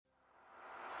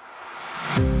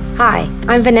Hi,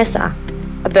 I'm Vanessa,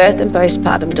 a birth and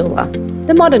postpartum doula,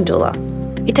 the modern doula.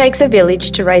 It takes a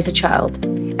village to raise a child,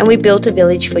 and we built a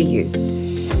village for you.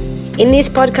 In this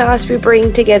podcast, we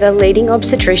bring together leading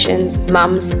obstetricians,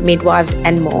 mums, midwives,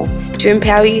 and more to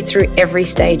empower you through every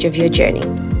stage of your journey.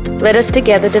 Let us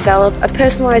together develop a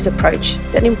personalised approach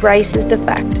that embraces the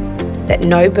fact that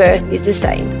no birth is the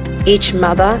same. Each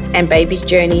mother and baby's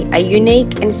journey are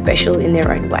unique and special in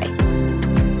their own way.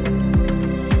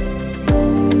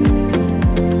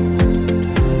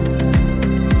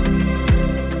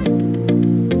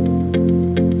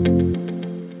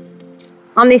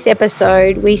 On this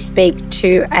episode, we speak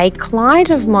to a client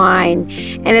of mine,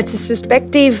 and it's a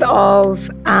perspective of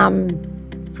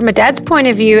from a dad's point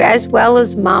of view as well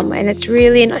as mum, and it's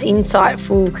really an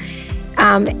insightful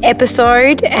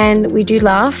episode, and we do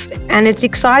laugh, and it's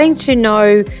exciting to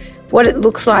know what it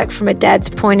looks like from a dad's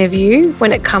point of view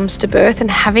when it comes to birth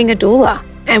and having a doula,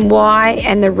 and why,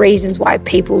 and the reasons why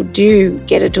people do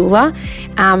get a doula.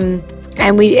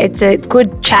 It's a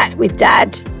good chat with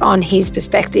Dad on his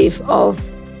perspective of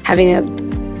having a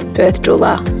birth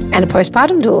doula and a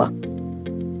postpartum doula.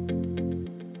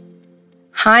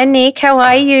 Hi, Nick. How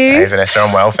are you? Hey, Vanessa.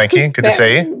 I'm well, thank you. Good to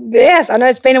see you. Yes, I know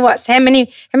it's been how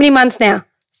many months now?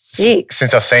 6.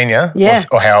 Since I've seen you? Yeah.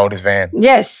 Or how old is Van?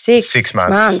 Yes, 6. 6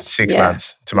 months. 6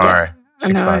 months. Tomorrow. Yeah,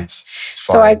 6 months. It's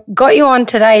fine. So I got you on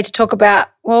today to talk about,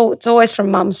 well, it's always from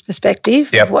Mum's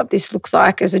perspective of what this looks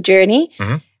like as a journey.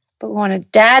 Mm-hmm. But we want a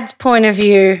dad's point of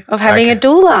view of having a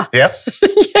doula. Yep.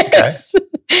 Yes.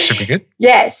 Okay. Should be good.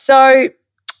 Yeah. So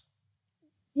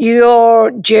your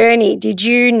journey, did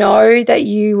you know that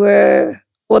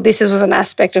this was an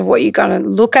aspect of what you're going to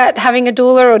look at having a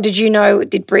doula, or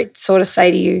did Britt sort of say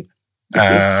to you,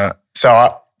 to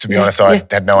be honest, I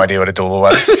had no idea what a doula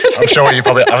was. I'm sure I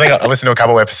think I listened to a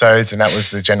couple of episodes and that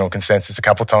was the general consensus a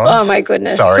couple of times. Oh my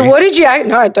goodness. Sorry. So what did you,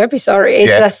 no, don't be sorry.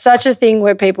 It's such a thing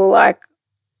where people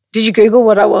did you Google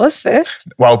what I was first?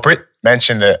 Well, Britt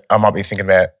mentioned that I might be thinking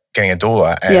about getting a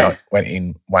doula, and I went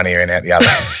in one ear and out the other.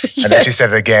 And then she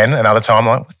said it again another time.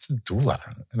 I'm like, what's a doula?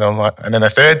 And I'm like, and then the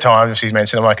third time she's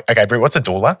mentioned, I'm like, okay, Britt, what's a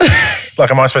doula?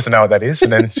 Am I supposed to know what that is?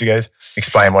 And then she goes,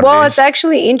 explain what it is. Well, it's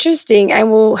actually interesting,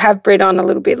 and we'll have Britt on a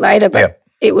little bit later, but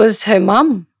it was her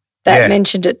mum that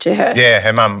mentioned it to her. Yeah,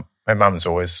 her mum's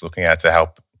always looking out to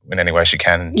help in any way she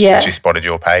can. Yeah. She spotted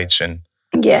your page and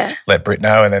let Britt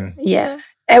know, and then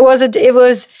It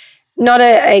was not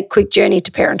a quick journey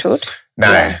to parenthood.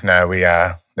 No, there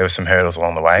were some hurdles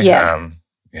along the way.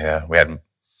 Yeah. We had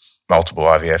multiple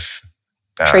IVF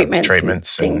treatments and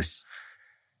things.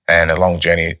 And a long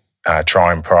journey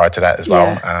trying prior to that as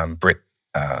well. Britt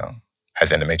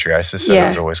has endometriosis, so it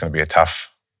was always going to be a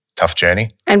tough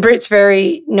journey. And Britt's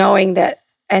very knowing that,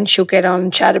 and she'll get on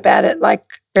and chat about it,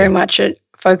 very much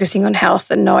focusing on health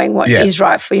and knowing what is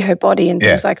right for her body and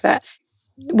things like that.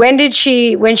 When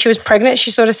she was pregnant,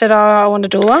 she sort of said, I want a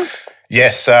doula?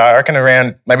 Yes, I reckon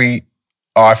around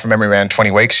from memory, around 20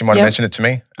 weeks, she might have mentioned it to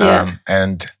me.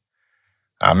 And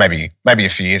maybe a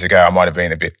few years ago, I might have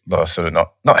been a bit sort of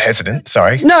not hesitant,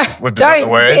 sorry. No, with don't. The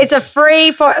words. It's a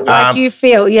free, you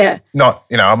feel,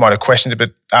 I might have questioned it,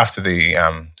 but after the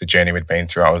journey we'd been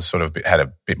through, I was sort of had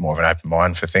a bit more of an open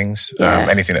mind for things.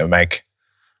 Anything that would make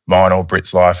mine or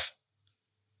Britt's life,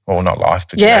 or not life,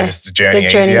 but just the journey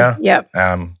easier. Yeah.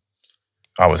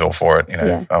 I was all for it.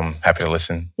 I'm happy to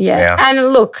listen. Yeah.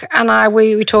 And look,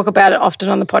 we talk about it often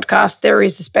on the podcast. There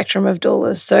is a spectrum of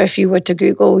doulas. So if you were to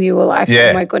Google, you were like,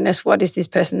 oh my goodness, what is this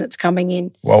person that's coming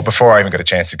in? Well, before I even got a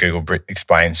chance to Google, Britt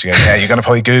explained, she goes, you're going to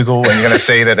probably Google and you're going to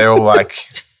see that they're all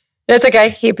that's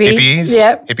okay, hippies,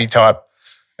 hippie type.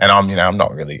 And I'm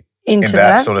not really into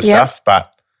that sort of stuff.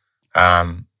 But,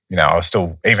 I was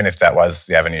still, even if that was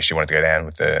the avenue she wanted to go down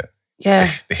with the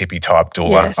hippie type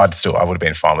doula, I would have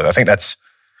been fine with it. I think that's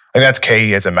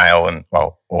key as a male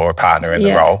or a partner in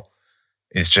the role,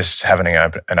 is just having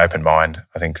an open mind.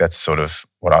 I think that's sort of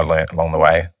what I learned along the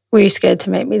way. Were you scared to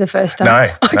meet me the first time?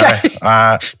 No. Okay.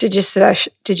 No. Did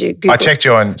you Google? I checked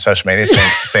you on social media.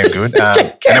 Seemed good.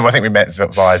 And then I think we met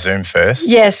via Zoom first.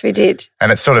 Yes, we did.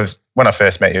 And it's sort of, when I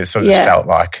first met you, it sort of just felt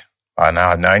like, I know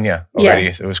I'd known you already.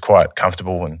 It was quite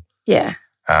comfortable and it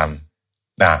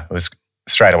was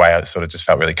straight away. I sort of just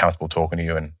felt really comfortable talking to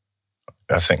you, and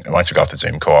I think once we got off the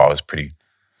Zoom call, I was pretty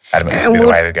adamant this would be the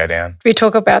way to go down. We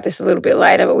talk about this a little bit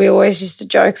later, but we always used to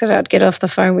joke that I'd get off the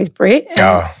phone with Britt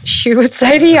and she would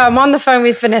say to you, I'm on the phone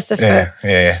with Vanessa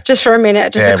just for a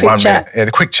minute, a quick chat. Yeah,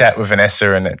 the quick chat with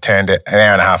Vanessa, and it turned an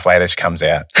hour and a half later, she comes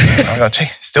out. I go, gee,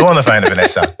 still on the phone to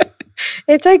Vanessa.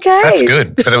 It's okay. That's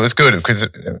good. But it was good because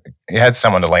you had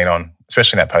someone to lean on,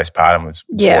 especially in that postpartum was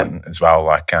important as well.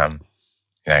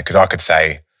 Because I could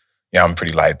say, I'm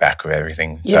pretty laid back with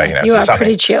everything. So, you are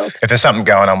pretty chilled. If there's something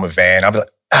going on with Van, I'll be like,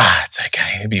 it's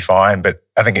okay, it'd be fine. But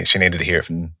I think she needed to hear it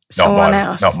from someone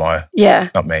else.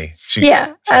 Not me.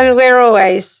 And we're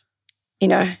always,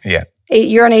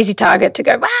 you're an easy target to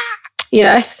go,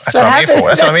 That's what I'm here for.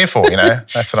 That's what I'm here for,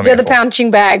 That's what I'm here for. You're the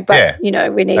punching bag, but, we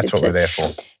needed That's what we're there for.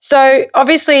 So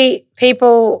obviously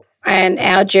people and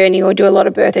our journey will do a lot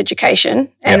of birth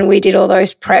education and we did all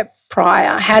those prep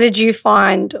prior. How did you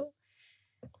find,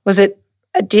 was it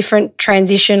a different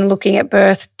transition looking at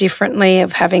birth differently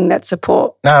of having that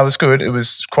support? No, it was good. It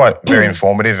was quite very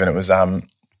informative and it was,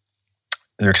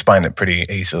 you explained it pretty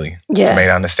easily for me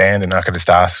to understand and I could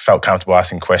just felt comfortable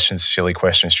asking questions, silly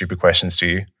questions, stupid questions to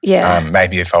you. Yeah.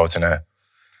 Maybe if I was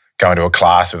going to a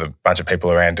class with a bunch of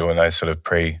people around doing those sort of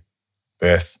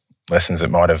pre-birth lessons, I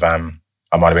might have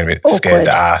been a bit scared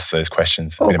to ask those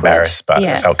questions, a bit embarrassed, but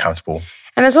I felt comfortable.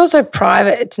 And it's also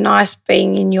private. It's nice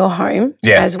being in your home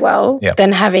as well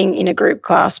than having in a group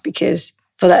class because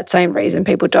for that same reason,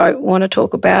 people don't want to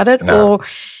talk about it or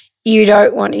you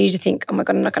don't want you to think, oh, my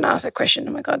God, I'm not going to ask that question.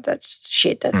 Oh, my God, that's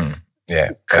shit. That's I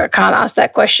can't ask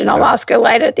that question. I'll ask her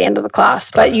later at the end of the class.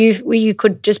 But you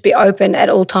could just be open at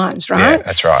all times, right? Yeah,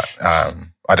 that's right.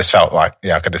 I just felt like,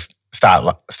 I could just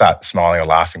start smiling or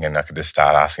laughing and I could just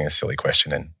start asking a silly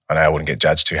question and I know I wouldn't get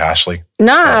judged too harshly.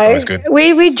 No, so that's always good.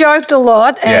 We joked a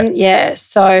lot and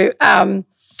so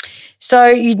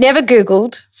you'd never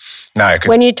Googled. No.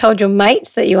 When you told your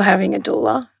mates that you were having a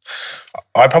doula?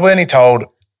 I probably only told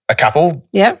a couple.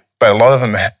 Yeah. But a lot of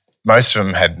them, most of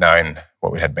them had known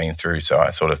what we had been through. So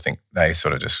I sort of think they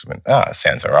sort of just went, it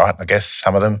sounds all right. I guess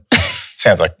some of them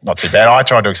sounds like not too bad. I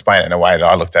tried to explain it in a way that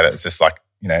I looked at it. It's just like,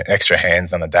 extra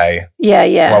hands on the day. Yeah,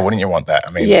 yeah. Why wouldn't you want that?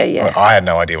 I mean, I had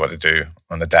no idea what to do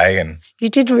on the day. And you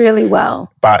did really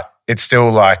well. But it's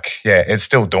still like, it's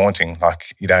still daunting.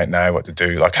 Like you don't know what to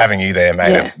do. Like having you there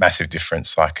made a massive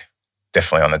difference. Like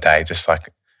definitely on the day, just like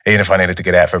even if I needed to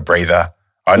get out for a breather,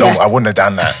 I wouldn't have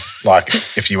done that. Like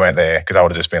if you weren't there because I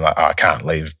would have just been like, I can't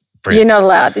leave. You're not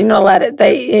allowed. You're not allowed.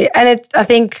 I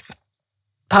think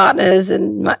partners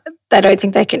and they don't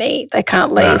think they can eat. They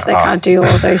can't leave. They can't do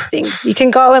all those things. You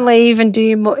can go and leave and do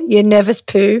your nervous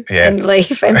poo and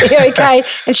leave and be okay.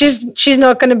 And she's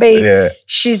not going to be.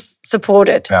 She's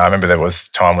supported. No, I remember there was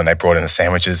a time when they brought in the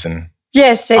sandwiches and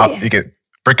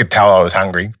Britt could tell I was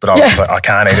hungry, but I was like, I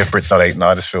can't eat if Britt's not eating.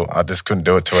 I just couldn't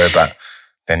do it to her. But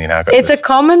then it's a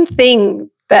common thing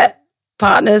that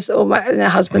partners or their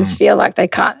husbands feel like they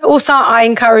can't. Also, I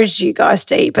encourage you guys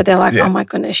to eat, but they're like, oh my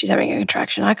goodness, she's having a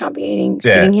contraction. I can't be eating,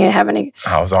 sitting here having a...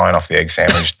 I was eyeing off the egg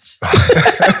sandwich.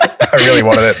 I really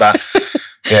wanted it, but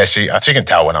she can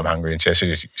tell when I'm hungry and she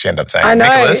ended up saying, I know.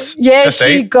 Nicholas, just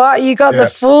eat. You got the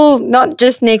full, not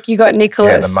just Nick, you got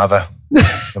Nicholas. Yeah, the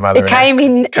mother. It came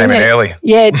in early.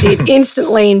 Yeah, it did.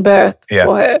 Instantly in birth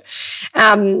for her.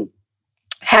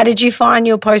 How did you find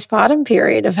your postpartum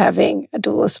period of having a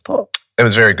doula support? It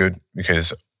was very good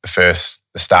because the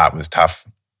start was tough,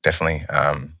 definitely.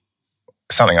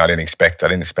 Something I didn't expect. I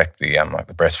didn't expect the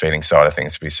the breastfeeding side of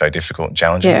things to be so difficult and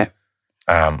challenging. Yeah.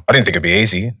 I didn't think it'd be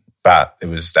easy, but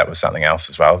that was something else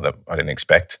as well that I didn't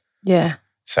expect. Yeah.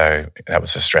 So that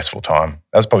was a stressful time.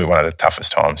 That was probably one of the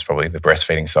toughest times, probably the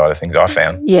breastfeeding side of things I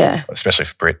found. Yeah. Especially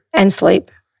for Britt. And sleep.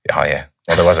 Oh, yeah.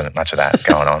 Well, there wasn't much of that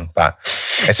going on, but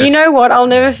it's you know what? I'll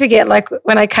never forget, like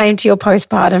when I came to your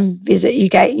postpartum visit,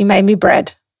 you made me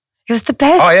bread. It was the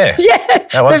best. Oh, yeah. Yeah.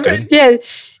 That was good. Yeah.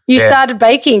 You started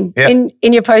baking in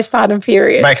your postpartum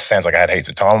period. Sounds like I had heaps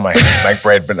of time to make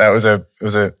bread, but it was a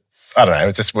I don't know, it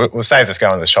was just, we'll save us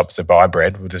going to the shops to buy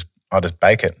bread. I'll just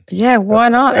bake it. Yeah, why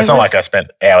not? It's not like I spent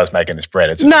hours making this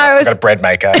bread. It's just I've got a bread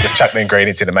maker, just chuck the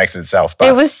ingredients in, it makes it itself. But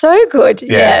it was so good.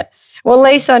 Yeah. Well,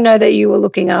 at least I know that you were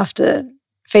looking after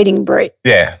feeding Brit.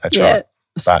 Yeah, that's right.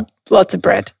 But lots of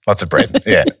bread.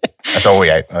 Yeah. That's all we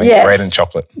ate. Bread and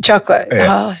chocolate. Chocolate.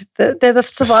 Yeah. Oh, they're the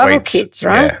survival kits,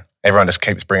 right? Yeah. Everyone just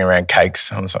keeps bringing around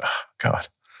cakes. I was like, oh, God.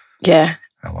 Yeah.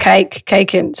 Oh, well. Cake.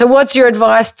 So what's your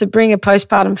advice to bring a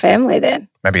postpartum family then?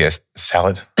 Maybe a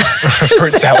salad,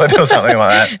 fruit salad or something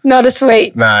like that. Not a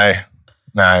sweet. No,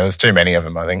 there's too many of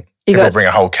them, I think. People bring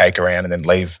a whole cake around and then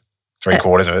leave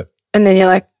 3/4 of it. And then you're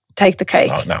like, take the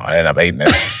cake. Oh, no, I end up eating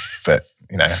it. But,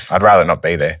 I'd rather not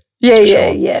be there.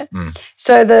 Yeah.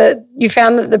 So you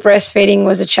found that the breastfeeding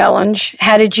was a challenge.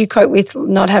 How did you cope with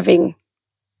not having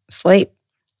sleep?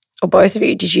 Or both of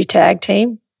you? Did you tag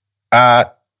team?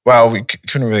 Well, we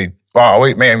couldn't really. Well,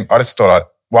 I just thought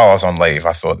while I was on leave,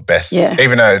 I thought the best. Yeah.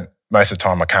 Even though most of the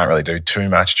time I can't really do too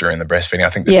much during the breastfeeding, I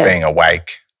think just being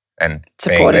awake and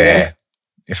being there.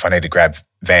 If I need to grab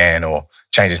Van or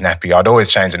change his nappy, I'd always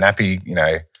change a nappy.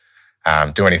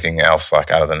 Do anything else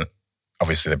other than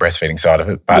obviously the breastfeeding side of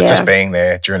it, but just being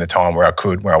there during the time where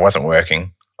I wasn't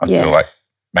working, I feel like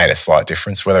made a slight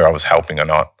difference, whether I was helping or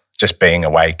not, just being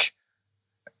awake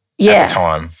at the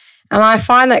time. And I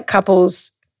find that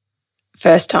couples,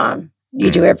 first time, you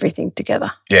do everything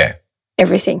together. Yeah.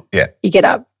 Everything. Yeah. You get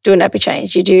up, do a nappy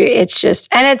change. You do, it's just,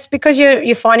 and it's because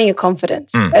you're finding your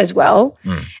confidence as well.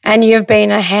 And you've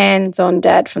been a hands-on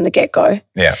dad from the get-go.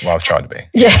 Yeah, well, I've tried to be.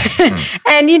 Yeah.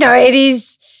 And,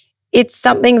 it's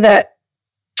something that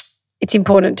it's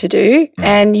important to do.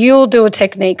 And you'll do a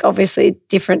technique obviously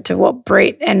different to what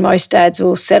Brit and most dads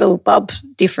will settle bub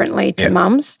differently to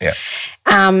mums. Yeah.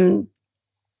 And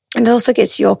it also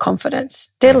gets your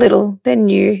confidence. They're little, they're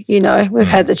new, we've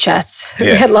had the chats. We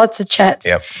had lots of chats.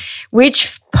 Yep.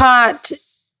 Which part,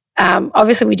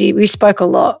 obviously we spoke a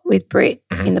lot with Brit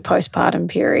in the postpartum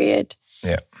period.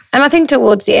 Yeah. And I think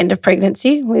towards the end of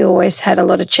pregnancy, we always had a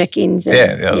lot of check-ins.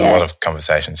 There was a lot of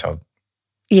conversations.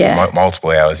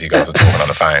 Multiple hours you guys were talking on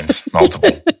the phones,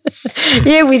 multiple.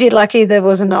 Yeah, we did. Lucky there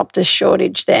was an Optus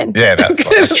shortage then. Yeah,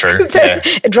 that's true.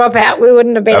 A drop out, we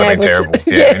wouldn't have been able to. That would have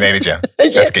been terrible. Yeah, we needed you.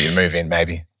 You had to get you to move in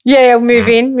maybe. Yeah, move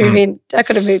in. I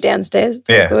could have moved downstairs. It's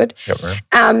all good. Got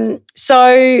room.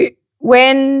 So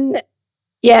and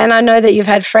I know that you've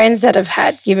had friends that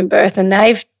have given birth and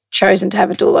they've chosen to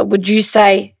have a doula. Would you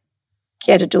say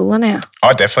get a doula now?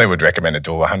 I definitely would recommend a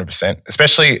doula 100%,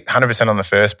 especially 100% on the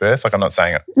first birth. Like I'm not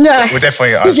saying it. No. We're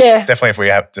definitely, definitely if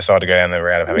we decide to go down the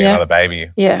route of having another baby,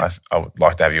 I would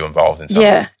like to have you involved in some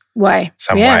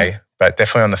way. But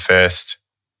definitely on the first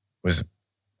was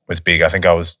big. I think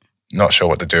I was not sure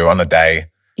what to do on the day.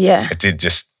 Yeah. It did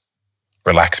just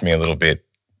relax me a little bit.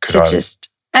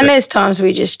 And there's times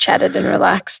we just chatted and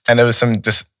relaxed. And there was some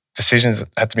just decisions that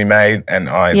had to be made and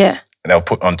they were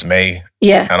put onto me.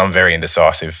 Yeah. And I'm very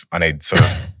indecisive. I need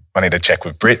to check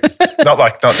with Brit.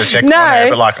 not to check on her,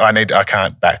 but like I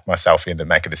can't back myself in to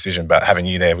make a decision. But having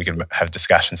you there, we can have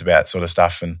discussions about sort of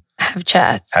stuff and have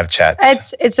chats.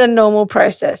 It's a normal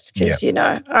process because,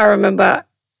 I remember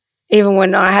even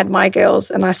when I had my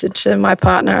girls and I said to my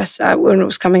partner, when it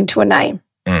was coming to a name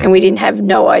and we didn't have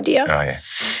no idea. Oh, yeah.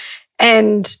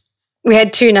 And we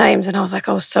had 2 names and I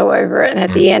was so over it. And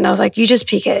at the end, I was like, you just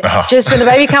pick it. Oh. Just when the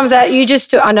baby comes out, you just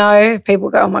do. I know people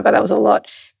go, oh my God, that was a lot.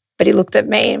 But he looked at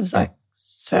me and was like,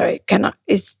 so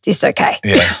is this okay?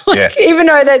 Yeah. Even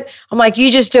though that, I'm like,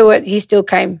 you just do it. He still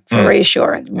came for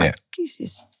reassurance. I'm like, is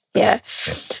this? Yeah.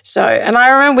 So, and I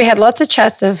remember we had lots of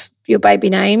chats of your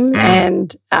baby name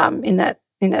and in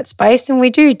that space. And we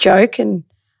do joke and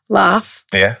laugh.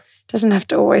 Yeah. It doesn't have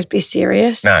to always be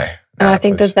serious. No. And I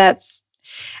think that's,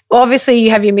 obviously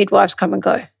you have your midwives come and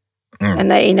go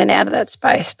and they're in and out of that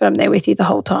space, but I'm there with you the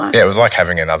whole time. Yeah, it was like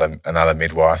having another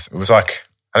midwife. It was like,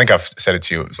 I think I've said it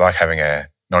to you, it was like having a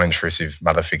non-intrusive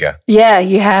mother figure. Yeah,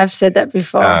 you have said that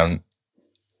before.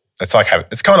 It's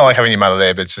kind of like having your mother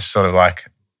there, but it's just sort of like,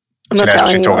 I'm not telling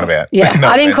what she's you talking about. Yeah,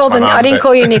 I didn't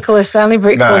call you Nicholas, only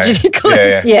Brit called you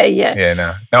Nicholas. Yeah.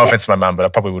 Yeah, no offense to my mum, but I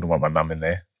probably wouldn't want my mum in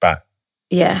there. But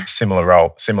similar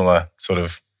role, similar sort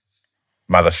of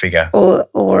mother figure. Or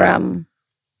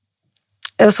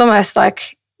it was almost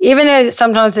like, even though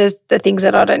sometimes there's the things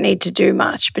that I don't need to do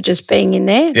much, but just being in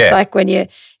there. It's like when you're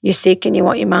sick and you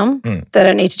want your mum, they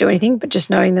don't need to do anything, but just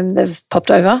knowing them, they've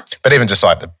popped over. But even just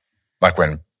like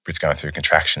when Brit's going through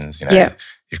contractions,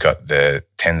 you've got the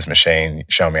TENS machine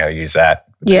showing me how to use that.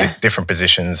 Different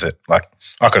positions that like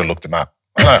I could have looked them up.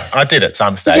 I did at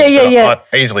some stage, but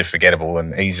easily forgettable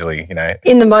and easily,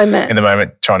 in the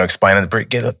moment, trying to explain to Brit,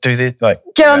 do this, like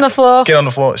get on the floor.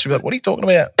 She'd be like, "What are you talking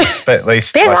about?" But at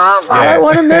least there's off. I don't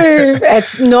want to move.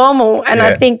 It's normal, and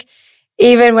I think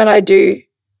even when I do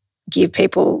give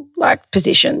people like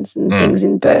positions and things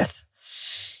in birth,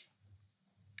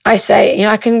 I say,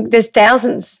 there's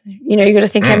thousands. You got to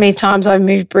think how many times I've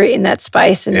moved Brit in that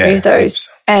space and moved those, heaps.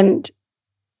 And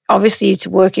obviously it's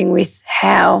working with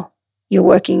how you're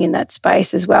working in that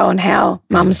space as well and how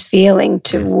mum's feeling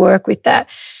to work with that,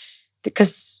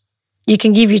 because you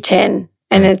can give you 10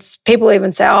 and it's people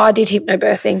even say, I did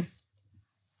hypnobirthing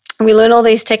and we learn all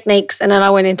these techniques and then I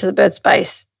went into the birth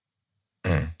space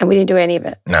and we didn't do any of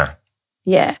it. No.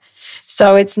 Yeah.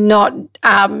 So it's not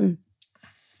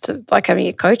like having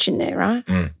a coach in there, right?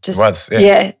 Just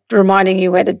reminding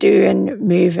you where to do and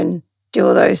move and do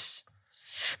all those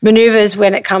maneuvers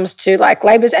when it comes to like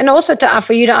labours, and also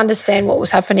for you to understand what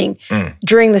was happening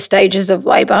during the stages of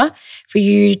labour, for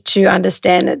you to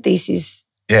understand that this is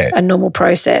a normal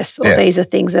process or these are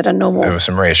things that are normal. There was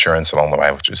some reassurance along the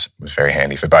way, which was very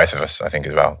handy for both of us, I think,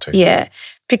 as well too. Yeah,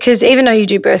 because even though you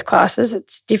do birth classes,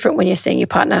 it's different when you're seeing your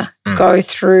partner go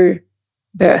through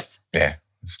birth. Yeah,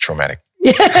 it's traumatic.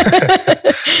 Yeah.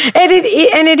 and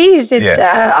it is. It's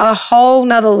a whole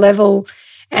nother level.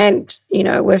 And, you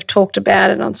know, we've talked about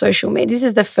it on social media. This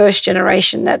is the first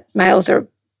generation that males are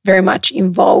very much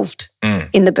involved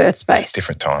in the birth space. It's a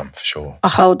different time for sure. A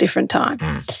whole different time.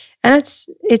 And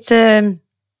it's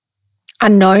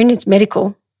unknown, it's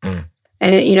medical.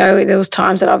 And, you know, there was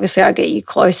times that obviously I get you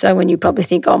closer when you probably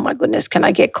think, oh, my goodness, can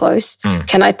I get close?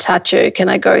 Can I touch her? Can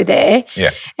I go there?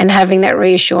 Yeah. And having that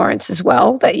reassurance as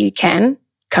well that you can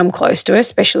come close to her,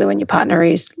 especially when your partner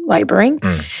is labouring.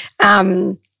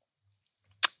 I'm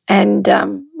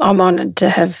honoured to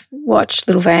have watched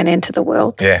little Van enter the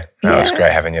world. Yeah. No, it's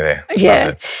great having you there.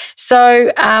 Yeah.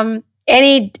 So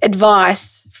any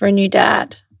advice for a new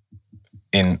dad?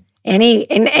 In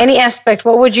any aspect,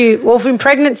 in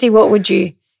pregnancy, what would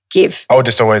you give? I would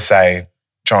just always say,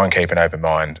 try and keep an open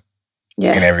mind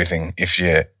in everything. If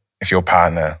your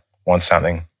partner wants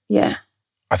something, I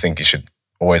think you should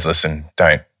always listen.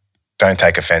 Don't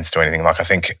take offence to anything. Like I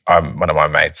think one of my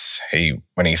mates,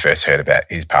 when he first heard about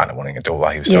his partner wanting a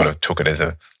doula, he sort of took it as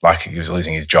like he was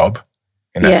losing his job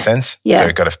in that sense. Yeah. So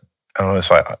he and I was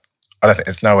like, I don't think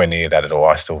it's nowhere near that at all.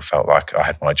 I still felt like I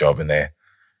had my job in there.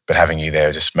 But having you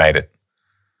there just made it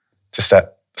just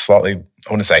that slightly, I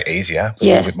wouldn't say easier, but a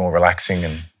little bit more relaxing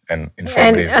and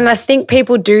informative. And I think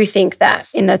people do think that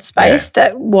in that space,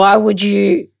 that why would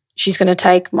she's going to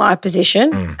take my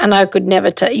position and I could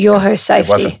never you're her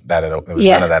safety. It wasn't that at all. It was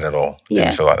none of that at all. It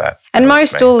didn't feel like that. And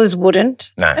most doulas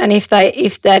wouldn't. No. And if that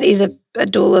is a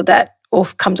doula that or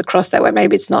comes across that way,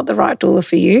 maybe it's not the right doula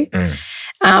for you.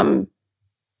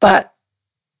 But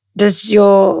does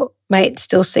your mate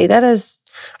still see that as...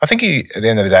 I think at the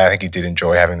end of the day, I think he did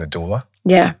enjoy having the doula.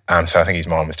 Yeah. So I think his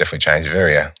mind was definitely changed.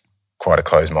 Quite a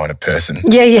closed-minded person.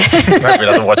 Yeah. Hopefully he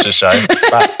doesn't watch the show.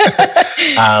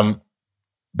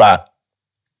 But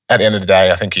at the end of the day,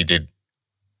 I think he did.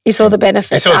 He saw the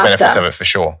benefits. He saw the benefits of it for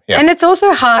sure. Yeah. And it's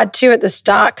also hard too at the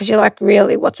start because you're like,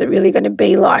 really, what's it really going to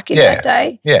be like in that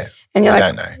day? Yeah. And you're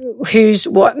don't know who's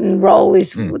what and role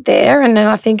is there. And then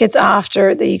I think it's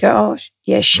after that you go, oh,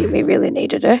 yeah, shit, we really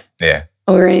needed her. Yeah.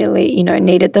 Or really,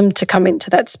 needed them to come into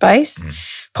that space.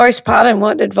 Postpartum,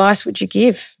 what advice would you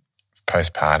give?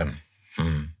 Postpartum.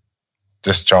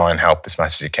 Just try and help as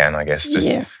much as you can, I guess.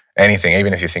 Just anything,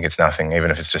 even if you think it's nothing, even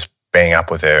if it's just being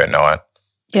up with her at night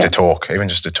to talk, even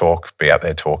just to talk, be out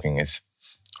there talking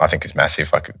I think is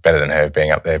massive. Like better than her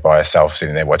being up there by herself,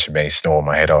 sitting there watching me snore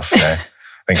my head off. I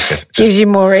think just gives you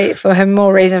more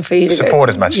reason for you to support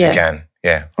as much as you can.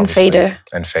 Yeah, obviously.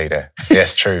 And feed her.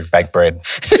 Yes, true. Bake bread.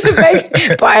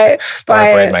 Buy a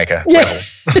bread maker. Yeah.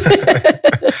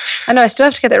 I know. I still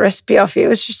have to get that recipe off you. It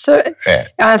was just so. Yeah.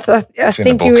 I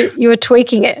think you were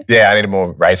tweaking it. Yeah, I needed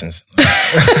more raisins.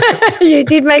 You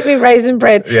did make me raisin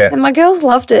bread. Yeah. And my girls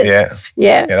loved it. Yeah.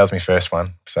 Yeah. Yeah, that was my first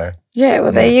one. So. Yeah.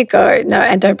 Well, there you go. No,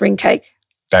 and don't bring cake.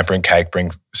 Don't bring cake.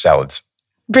 Bring salads.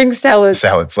 Bring salads.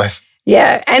 Salads less.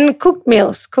 Yeah, and cooked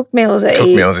meals. Cooked meals are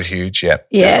huge,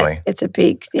 definitely. It's a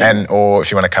big thing. Or if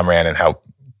you want to come around and help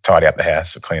tidy up the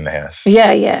house or clean the house.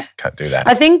 Yeah. Can't do that.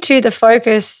 I think too did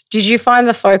you find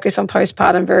the focus on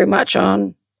postpartum very much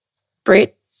on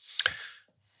Brit?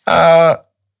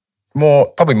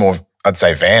 Probably more, I'd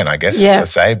say Van, I guess, I'd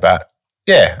say. But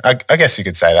yeah, I guess you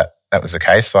could say that was the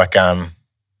case. Like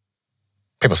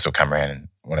people still come around and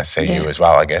want to see you as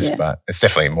well, I guess. But it's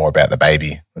definitely more about the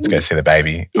baby. Let's go see the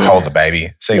baby, hold the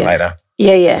baby, see you later.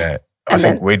 Yeah. I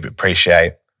think we'd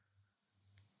appreciate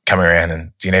coming around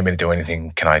and do you need me to do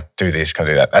anything? Can I do this? Can I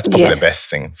do that? That's probably the best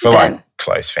thing for like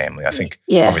close family. I think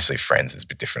obviously friends is a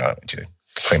bit different. I don't want you to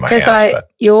clean my house. Because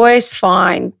you always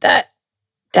find that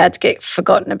dads get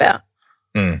forgotten about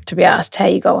to be asked, how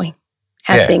you going?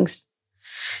 How's things?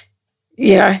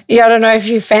 I don't know if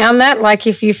you found that. Like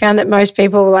if you found that most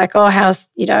people were like, oh, how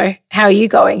are you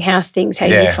going? How's things? How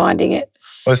are you finding it?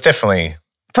 Well, it's definitely...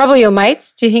 Probably your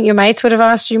mates. Do you think your mates would have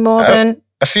asked you more than...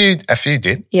 A few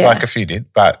did. Yeah. Like a few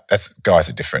did. But guys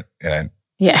are different,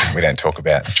 Yeah. We don't talk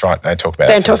about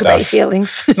your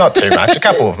feelings. Not too much. A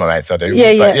couple of my mates I do.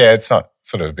 But it's not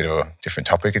sort of a bit of a different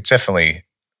topic. It's definitely,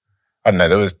 I don't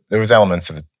know, there was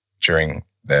elements of during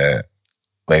the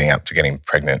leading up to getting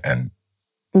pregnant and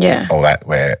all that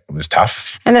where it was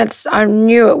tough. And I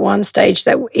knew at one stage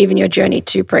that even your journey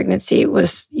to pregnancy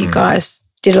was you guys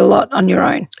did a lot on your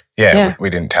own. Yeah. We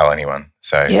didn't tell anyone.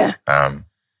 So didn't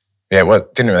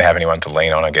really have anyone to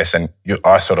lean on, I guess. And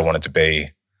I sort of wanted to be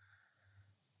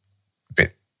a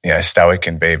bit, stoic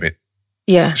and be a bit,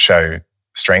 show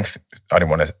strength. I didn't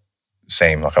want to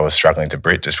seem like I was struggling to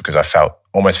Brit just because I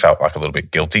almost felt like a little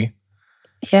bit guilty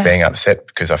being upset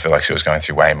because I feel like she was going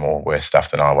through way more worse stuff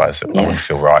than I was. It wouldn't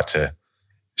feel right to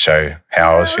show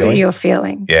how I was feeling. You're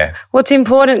feeling. Yeah. What's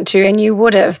important to, and you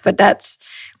would have, but that's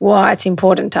why it's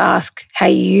important to ask how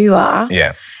you are.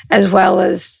 Yeah. As well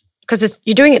as, because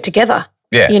you're doing it together.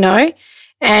 Yeah. You know,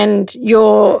 and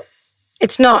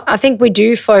it's not, I think we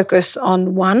do focus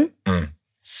on one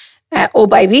or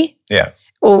baby. Yeah.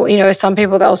 Or, you know, some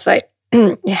people they'll say,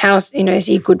 how's, you know, is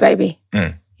he a good baby?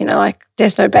 You know, like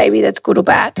there's no baby that's good or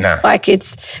bad. No. Like but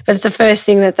it's the first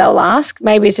thing that they'll ask.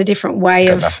 Maybe it's a different way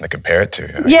Got nothing to compare it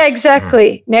to. Yeah,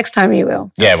 exactly. Next time you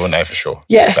will. Yeah, we'll know for sure.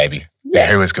 Yeah. It's baby.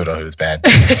 Yeah. Who was good or who was bad.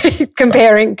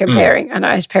 Comparing. I know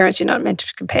as parents you're not meant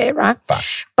to compare, right?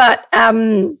 But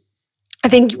I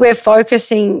think we're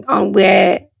focusing on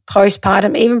where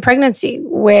postpartum, even pregnancy,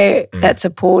 where that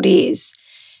support is,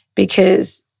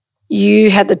 because you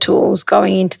had the tools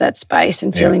going into that space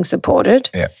and feeling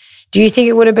supported. Yeah. Do you think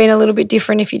it would have been a little bit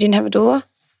different if you didn't have a doula?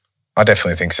 I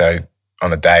definitely think so on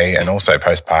the day, and also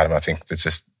postpartum. I think it's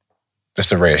just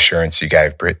the reassurance you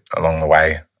gave Britt along the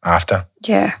way after.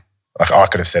 Yeah. Like I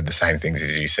could have said the same things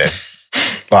as you said.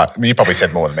 Like you probably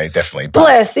said more than me, definitely. But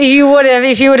bless, you would have,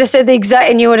 if you would have said the exact,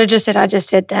 and you would have just said, I just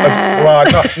said that.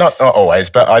 Well, not always,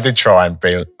 but I did try and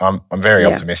be, I'm very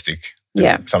optimistic.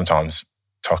 Yeah. Sometimes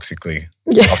toxically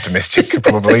optimistic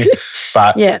probably.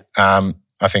 But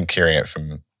I think hearing it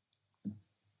from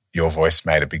your voice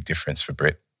made a big difference for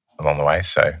Britt along the way.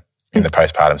 So in the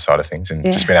postpartum side of things, and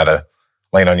just being able to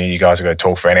lean on you. You guys are going to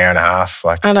talk for an hour and a half.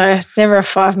 Like I know, it's never a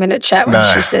 5-minute chat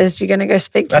when she says you're going to go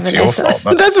speak to Vanessa. That's your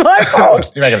fault. That's my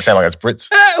fault. You're making it sound like it's Britt's.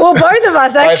 Well, both of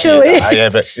us actually.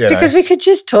 But because we could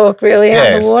just talk really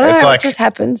out of the water. It's like, it just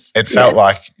happens. It felt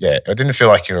like, it didn't feel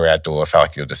like you were our doula. It felt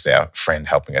like you were just our friend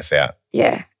helping us out.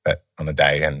 Yeah. On the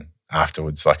day and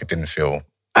afterwards, like it didn't feel.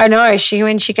 I know.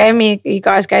 When she gave me, you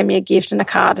guys gave me a gift and a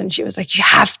card, and she was like, "You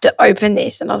have to open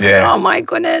this." And I was like, "Oh my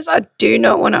goodness, I do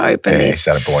not want to open this." You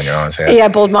started bawling your eyes out. Yeah, I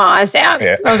bawled my eyes out.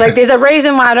 Yeah. I was like, "There's a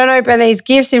reason why I don't open these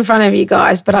gifts in front of you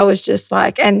guys." But I was just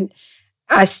like, and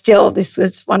this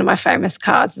is one of my famous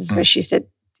cards. This is where she said,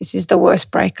 "This is the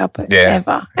worst breakup ever."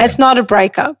 Yeah. It's not a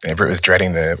breakup. Yeah, Britt was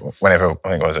dreading whenever, I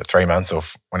think it was 3 months or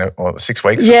whenever, 6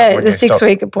 weeks. Yeah, the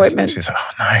 6-week appointment. She's like,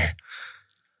 "Oh no.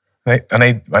 I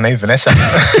need Vanessa."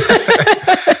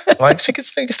 Like you can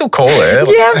still call her.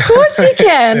 Yeah, of course you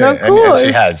can. Of course,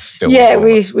 and she has still. Yeah,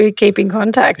 we keep in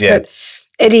contact. Yeah. But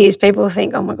it is. People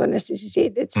think, "Oh my goodness, this is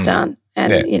it. It's done."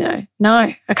 And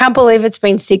no, I can't believe it's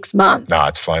been 6 months. No,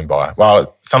 it's flown by.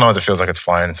 Well, sometimes it feels like it's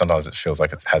flown, and sometimes it feels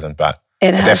like it hasn't. But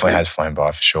it definitely has flown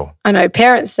by for sure. I know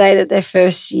parents say that their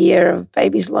first year of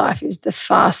baby's life is the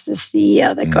fastest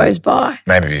year that goes by.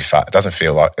 Maybe it doesn't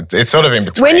feel like it's sort of in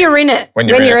between. When you're in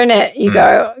it, you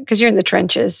go, because you're in the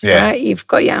trenches, right? You've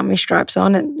got your army stripes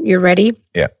on and you're ready.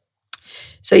 Yeah.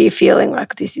 So you're feeling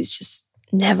like this is just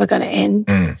never going to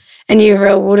end. And you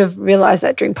would have realised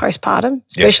that during postpartum,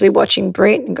 especially watching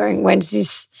Britt and going, when's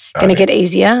this going to get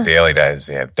easier? The early days,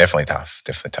 definitely tough.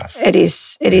 It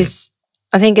is. It is.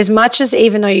 I think as much as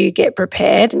even though you get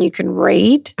prepared and you can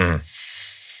read,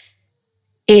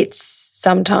 it's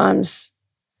sometimes,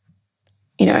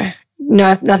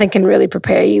 nothing can really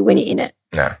prepare you when you're in it.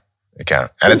 No, it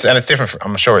can't. And it's different.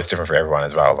 I'm sure it's different for everyone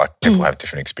as well. Like people have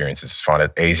different experiences, find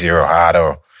it easier or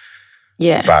harder.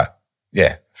 But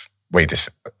it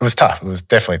was tough. It was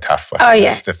definitely tough.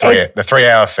 Like, the 3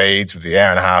 hour feeds with the hour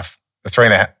and a half, the 3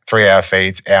 hour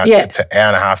feeds, to hour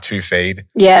and a half to feed.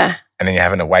 Yeah. And then you're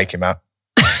having to wake him up.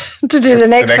 To do the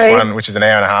next feed. One, which is an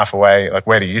hour and a half away. Like,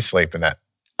 where do you sleep in that?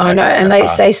 I know, and they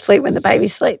say sleep when the baby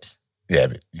sleeps. Yeah,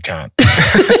 but you can't.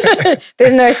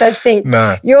 There's no such thing.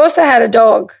 No. You also had a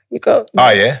dog. You got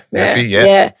Murphy.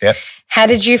 Yeah. How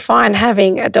did you find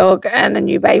having a dog and a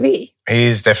new baby?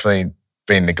 He's definitely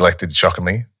been neglected,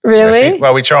 shockingly. Really? Murphy.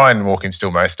 Well, we try and walk him still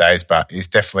most days, but he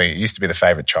used to be the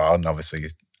favourite child, and obviously,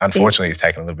 unfortunately, he's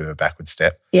taken a little bit of a backward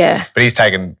step. Yeah. But he's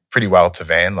taken pretty well to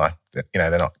Van. Like,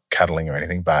 they're not cuddling or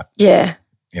anything, but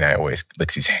always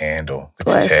licks his hand or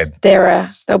licks his head.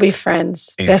 They'll be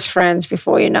friends, best friends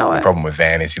before you know it. The problem with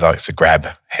Van is he likes to grab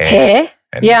hair. Hair?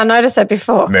 Yeah, I noticed that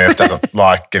before. Murph doesn't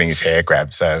like getting his hair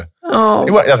grabbed, so he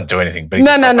doesn't do anything. But he's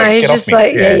he's just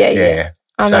like, yeah.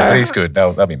 But he's good.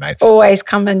 They'll be mates. Always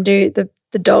come and do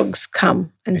the dogs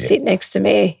come and sit next to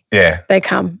me. Yeah. They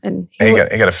come and he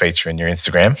got a feature in your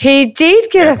Instagram. He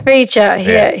did get a feature.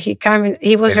 Yeah. He came in,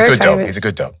 he was very famous. He's a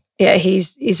good dog. Yeah,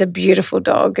 he's a beautiful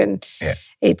dog, and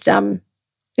it's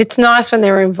nice when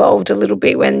they're involved a little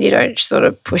bit, when you don't sort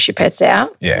of push your pets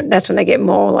out. Yeah. And that's when they get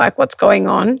more like what's going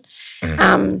on.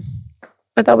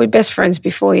 But they'll be best friends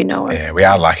before you know it. Yeah, we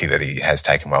are lucky that he has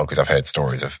taken well, because I've heard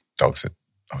stories of dogs that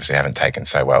obviously haven't taken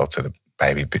so well to the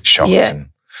baby, a bit shocked. Yeah. And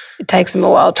it takes them a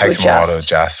while to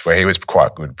adjust. Where he was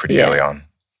quite good pretty early on.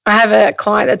 I have a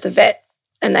client that's a vet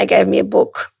and they gave me a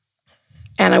book.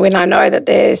 And when I know that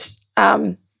there's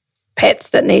pets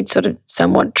that need sort of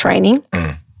somewhat training,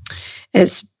 and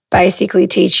it's basically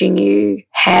teaching you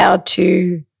how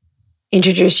to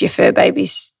introduce your fur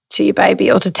babies to your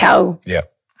baby or to tell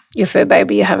your fur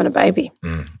baby you're having a baby.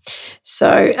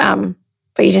 So,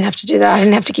 but you didn't have to do that. I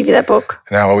didn't have to give you that book.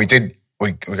 No, well, we did.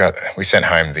 We sent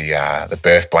home the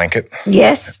birth blanket.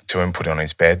 Yes. To him, put it on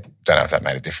his bed. Don't know if that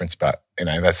made a difference, but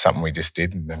that's something we just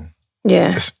did, and then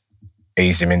just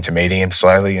eased him into meeting him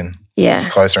slowly and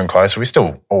closer and closer. We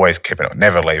still always keep it.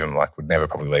 Never leave him. Like we'd never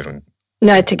probably leave him.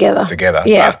 No, together.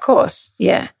 Yeah, of course.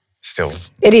 Yeah. Still,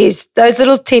 it is those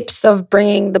little tips of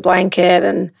bringing the blanket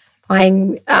and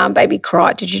playing baby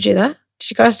cry. Did you do that?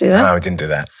 Did you guys do that? No, we didn't do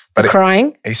that. But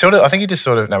crying? I think he just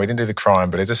no, we didn't do the crying,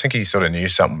 but I just think he sort of knew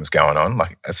something was going on.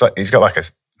 Like it's like he's got like a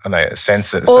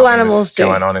sense that all animals was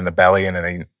going on in the belly,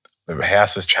 and the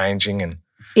house was changing, and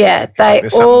they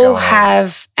all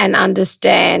have and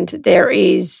understand. There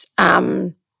is,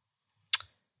 they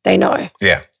know.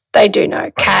 Yeah, they do know.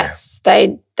 Cats,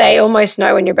 they almost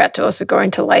know when you're about to also go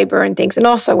into labour and things, and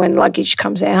also when luggage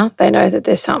comes out, they know that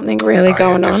there's something really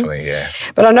going on. Definitely, yeah.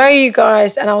 But I know you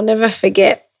guys, and I'll never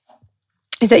forget,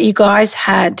 is that you guys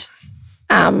had,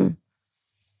 even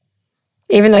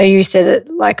though you said it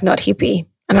like not hippie,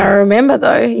 and I remember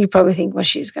though, you probably think what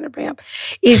she's going to bring up,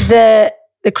 is the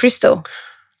crystal.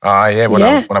 Oh, yeah, when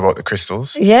I bought the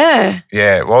crystals. Yeah.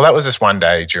 Yeah, well, that was just one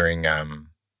day during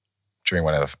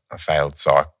one of a failed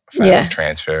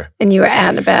transfer. And you were out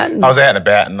and about. I was out and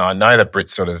about, and I know that Brit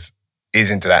sort of is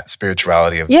into that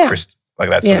spirituality of crystal, like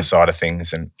that sort of side of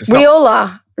things. And we all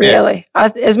are, really.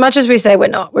 As much as we say we're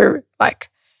not, we're like,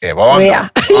 yeah, well, I'm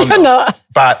not. You're not.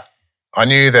 But I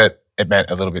knew that it meant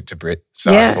a little bit to Brit,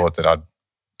 so I thought that I'd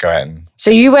go out and...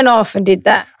 So you went off and did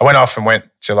that? I went off and went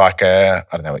to like I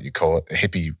don't know what you call it, a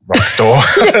hippie rock store.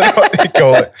 I don't know what you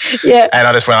call it. Yeah. And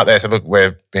I just went up there and said, look,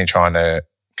 we've been trying to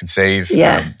conceive,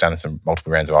 done some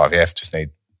multiple rounds of IVF, just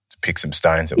need to pick some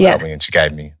stones that will help me. And she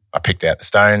gave me, I picked out the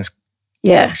stones,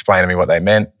 explained to me what they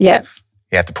meant. Yeah.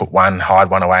 You had to hide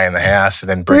one away in the house, and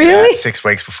then bring it out 6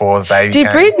 weeks before the baby came.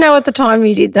 Did Brit know at the time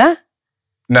you did that?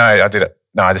 No, I did it.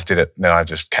 No, I just did it. And then I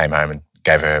just came home and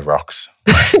gave her rocks.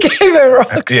 Gave her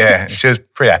rocks? Yeah, she was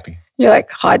pretty happy. You're like,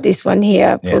 hide this one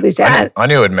here, pull this out. I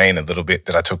knew it would mean a little bit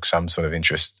that I took some sort of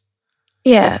interest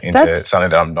into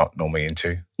something that I'm not normally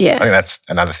into. Yeah. I think that's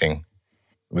another thing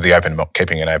with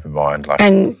keeping an open mind. Like,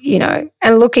 and,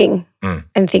 and looking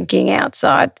and thinking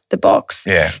outside the box.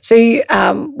 Yeah. So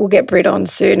we'll get Brit on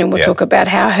soon, and we'll talk about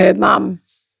how her mum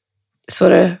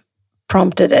sort of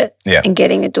prompted it in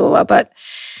getting a doula. But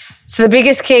so the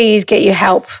biggest key is get your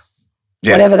help,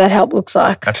 whatever that help looks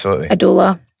like. Absolutely. A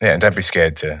doula. Yeah, and don't be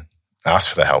scared to ask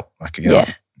for the help. Like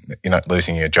you're not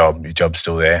losing your job. Your job's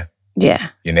still there. Yeah.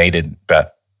 You're needed,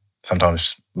 but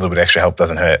sometimes a little bit extra help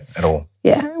doesn't hurt at all.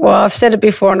 Yeah. Well, I've said it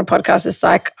before on a podcast. It's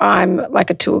like I'm like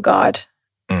a tour guide,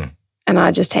 and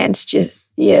I just hand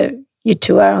you your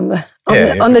tour on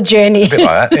the journey. A bit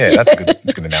like that. Yeah, that's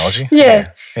a good analogy.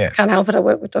 Yeah. Can't help it. I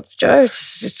work with Dr. Joe.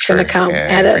 It's going to come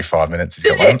at every 5 minutes he's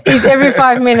got one. Every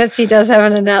 5 minutes he does have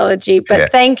an analogy.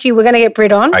 But thank you. We're going to get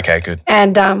Brit on. Okay, good.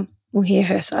 And we'll hear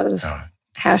her side of this,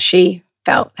 how she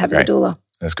felt having a doula.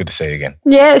 It's good to see you again.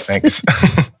 Yes. Thanks.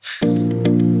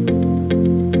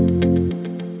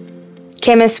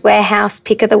 Chemist Warehouse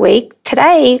pick of the week.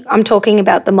 Today I'm talking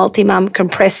about the Multi-Mum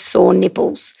compressed sore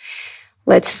nipples.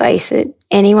 Let's face it,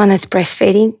 anyone that's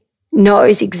breastfeeding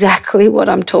knows exactly what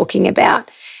I'm talking about.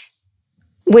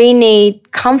 We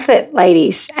need comfort,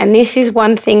 ladies, and this is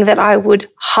one thing that I would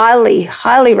highly,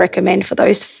 highly recommend for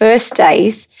those first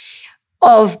days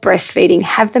of breastfeeding.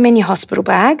 Have them in your hospital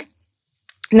bag.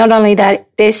 Not only that,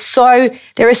 they're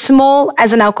as small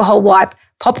as an alcohol wipe.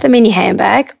 Pop them in your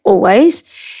handbag always.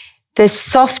 The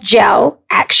soft gel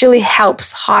actually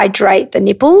helps hydrate the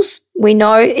nipples. We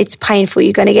know it's painful.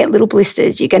 You're going to get little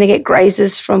blisters. You're going to get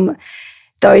grazes from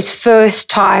those first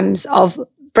times of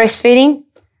breastfeeding.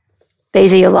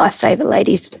 These are your lifesaver,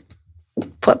 ladies.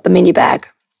 Put them in your bag.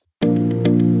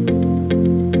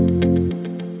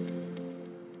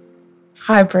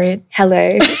 Hi, Brit.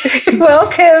 Hello.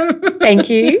 Welcome. Thank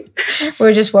you.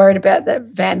 We're just worried about that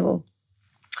Van will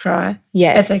cry.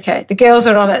 Yes. That's okay. The girls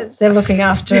are on it. They're looking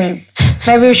after him.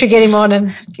 Maybe we should get him on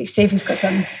and see if he's got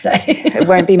something to say. It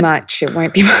won't be much. It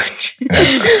won't be much.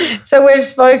 So we've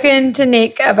spoken to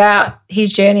Nick about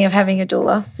his journey of having a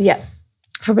doula. Yeah.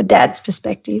 From a dad's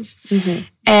perspective. Mm-hmm.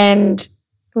 And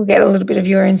we'll get a little bit of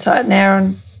your insight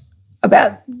now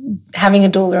about having a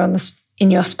doula in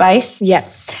your space. Yeah.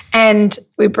 And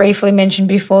we briefly mentioned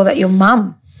before that your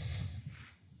mum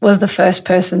was the first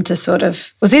person to sort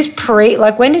of, was this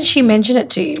when did she mention it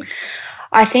to you?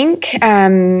 I think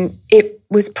it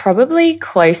was probably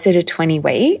closer to 20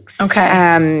 weeks. Okay.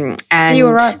 And you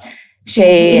were right.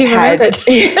 She had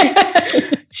debriefed.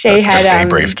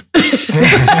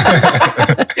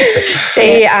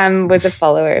 She was a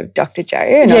follower of Dr. Joe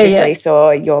and obviously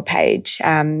saw your page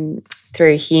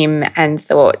through him and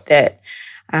thought that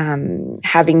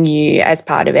having you as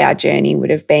part of our journey would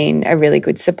have been a really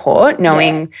good support,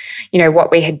 knowing,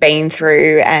 what we had been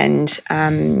through and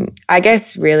I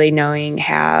guess really knowing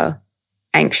how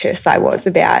anxious I was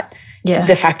about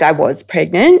the fact I was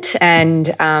pregnant and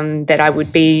that I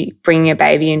would be bringing a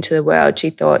baby into the world. She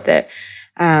thought that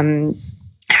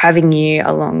having you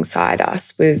alongside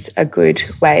us was a good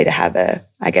way to have a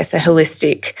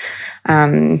holistic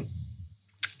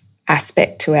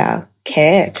aspect to our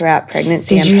care throughout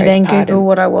pregnancy and postpartum. Did you then Google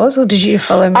what I was, or did you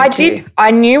follow me? I did.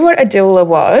 I knew what a doula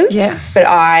was, but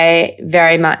I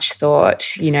very much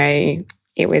thought,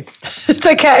 it was it's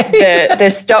okay. the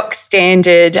stock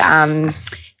standard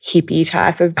hippie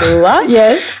type of doula.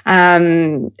 Yes.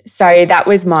 So that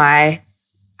was my,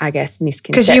 I guess,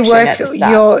 misconception. Because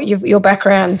you work, your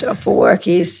background for work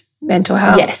is mental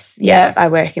health. Yes. Yeah. I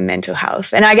work in mental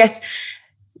health, and I guess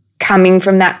coming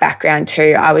from that background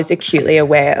too, I was acutely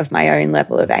aware of my own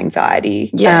level of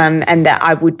anxiety and that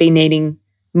I would be needing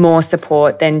more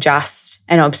support than just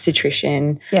an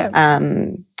obstetrician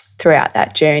throughout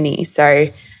that journey. So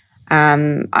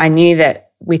I knew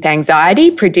that with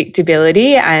anxiety,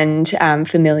 predictability and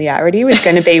familiarity was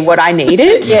going to be what I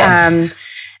needed.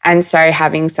 And so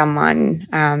having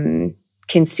someone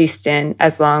consistent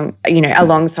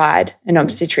alongside an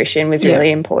obstetrician was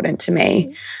really important to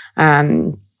me.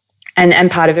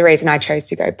 And part of the reason I chose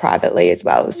to go privately as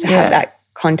well was to have that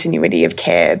continuity of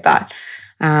care. But,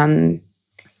 I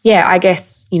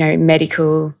guess,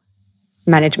 medical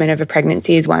management of a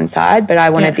pregnancy is one side, but I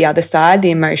wanted the other side,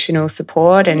 the emotional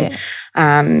support and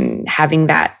having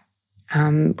that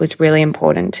was really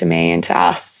important to me and to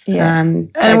us. And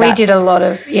we did a lot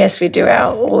of, we do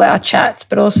all our chats,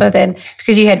 but also then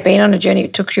because you had been on a journey,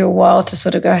 it took you a while to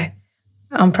sort of go,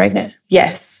 I'm pregnant.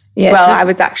 Yes. Yeah, I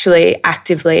was actually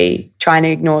actively trying to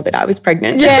ignore that I was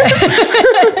pregnant. Yeah.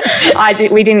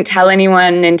 We didn't tell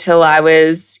anyone until I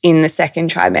was in the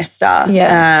second trimester.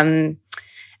 Yeah.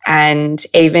 And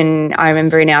even I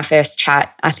remember in our first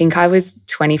chat, I think I was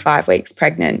 25 weeks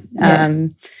pregnant. Yeah.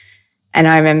 And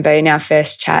I remember in our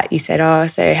first chat you said,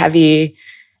 so have you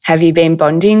been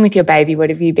bonding with your baby? What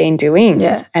have you been doing?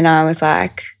 Yeah. And I was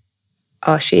like,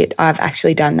 oh shit, I've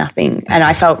actually done nothing. And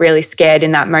I felt really scared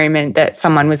in that moment that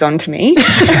someone was on to me.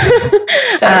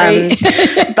 Sorry.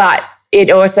 But it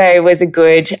also was a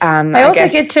good, I also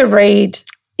get to read.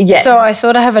 Yeah. So I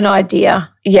sort of have an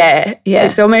idea. Yeah. Yeah.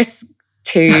 It's almost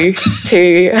too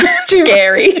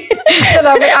scary.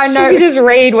 I know. You just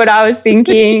read what I was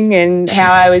thinking and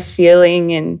how I was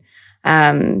feeling. And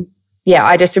I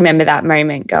just remember that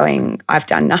moment going, I've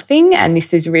done nothing and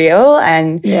this is real.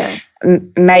 And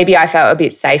maybe I felt a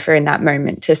bit safer in that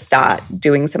moment to start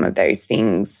doing some of those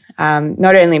things,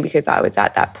 not only because I was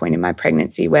at that point in my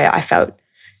pregnancy where I felt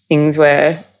things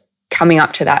were coming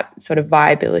up to that sort of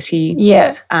viability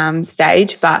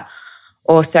stage, but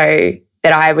also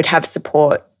that I would have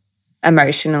support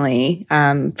emotionally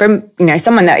from,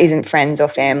 someone that isn't friends or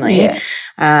family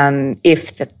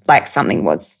if something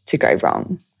was to go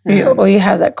wrong. Or you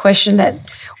have that question that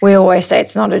we always say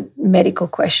it's not a medical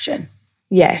question.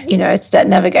 Yeah. It's that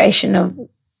navigation of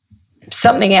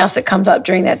something else that comes up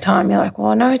during that time. You're like,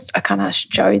 well, no, I can't ask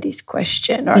Joe this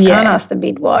question or I can't ask the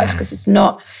midwives because it's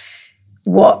not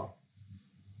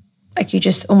you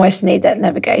just almost need that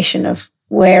navigation of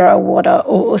where or what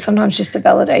or sometimes just the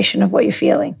validation of what you're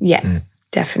feeling. Yeah,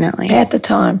 definitely. At the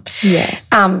time. Yeah.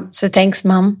 So thanks,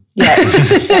 Mum. Yeah.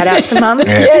 Shout out to Mum.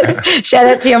 Yes. Shout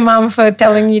out to your mum for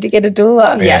telling you to get a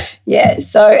doula. Yeah. Yeah.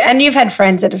 So, and you've had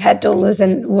friends that have had doulas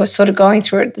and were sort of going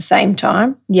through it at the same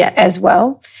time as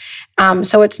well.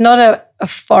 So it's not a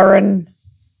foreign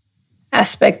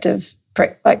aspect of,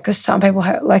 because some people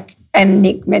have, and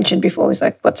Nick mentioned before, he's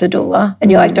like, what's a doula?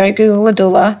 And you're like, don't Google a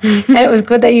doula. And it was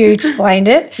good that you explained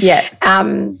it. Yeah.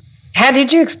 How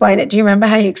did you explain it? Do you remember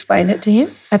how you explained it to him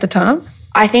at the time?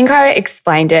 I think I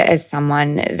explained it as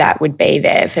someone that would be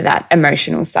there for that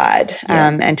emotional side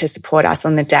and to support us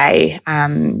on the day,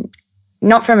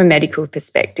 not from a medical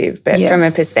perspective, but from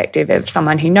a perspective of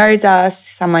someone who knows us,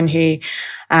 someone who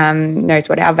knows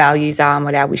what our values are and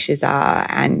what our wishes are,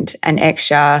 and an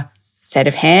extra set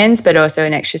of hands, but also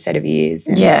an extra set of ears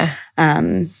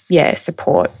and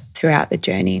support throughout the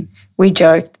journey. We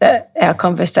joked that our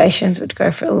conversations would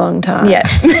go for a long time. Yeah.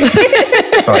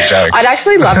 It's not a joke. I'd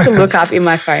actually love to look up in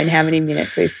my phone how many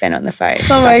minutes we spent on the phone.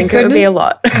 Oh I think it would be a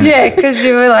lot. Yeah, because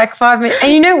you were like 5 minutes.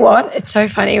 And you know what? It's so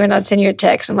funny when I'd send you a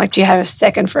text. I'm like, do you have a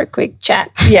second for a quick chat?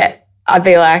 Yeah. I'd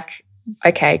be like,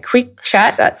 okay, quick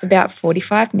chat, that's about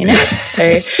 45 minutes.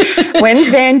 So when's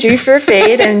Van due for a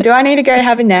feed and do I need to go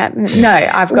have a nap? No,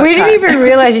 I've got We time. didn't even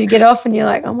realise you'd get off and you're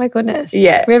like, oh my goodness.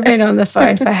 Yeah. We've been on the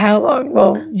phone for how long?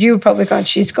 Well, you were probably gone,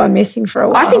 she's gone missing for a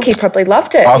while. I think he probably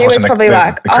loved it. He was probably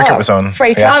the cricket was on.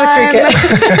 Free time. Cricket.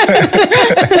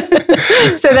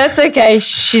 So that's okay.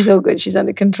 She's all good. She's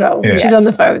under control. Yeah. She's on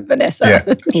the phone with Vanessa.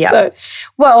 Yeah. Yeah. So,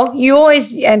 well, you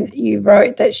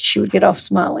wrote that she would get off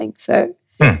smiling. So,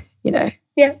 you know.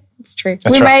 Yeah, it's true.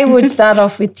 That's we right. would start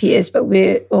off with tears, but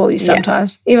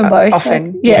sometimes, even both.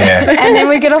 Often. Like, yeah. And then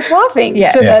we get off laughing.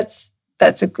 Yeah. So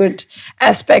that's a good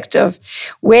aspect of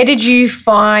where did you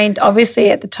find, obviously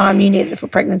at the time you needed it for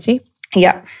pregnancy.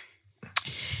 Yeah.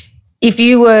 If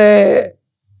you were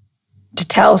to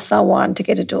tell someone to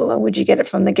get a doula, would you get it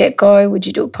from the get-go? Would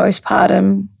you do it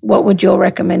postpartum? What would your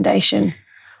recommendation?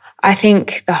 I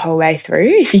think the whole way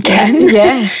through, if you can.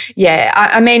 Yeah. Yeah.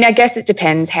 I mean, I guess it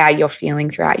depends how you're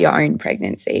feeling throughout your own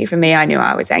pregnancy. For me, I knew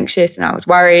I was anxious and I was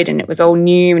worried and it was all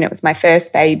new and it was my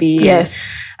first baby. Yes.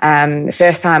 And, the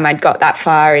first time I'd got that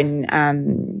far in,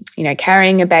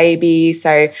 carrying a baby.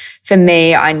 So for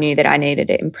me, I knew that I needed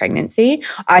it in pregnancy.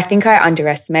 I think I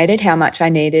underestimated how much I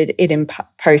needed it in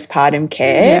postpartum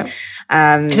care. Yeah.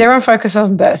 Because everyone focuses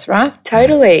on birth, right?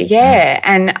 Totally, yeah.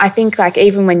 And I think like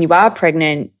even when you are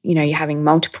pregnant, you're having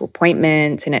multiple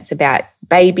appointments and it's about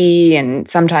baby and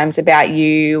sometimes about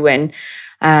you. And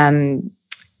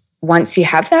once you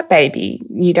have that baby,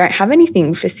 you don't have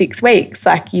anything for 6 weeks.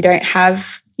 Like you don't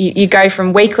have, you go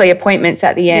from weekly appointments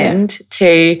at the end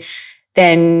to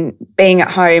then being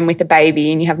at home with a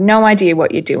baby and you have no idea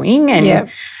what you're doing. And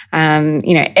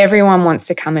everyone wants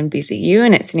to come and visit you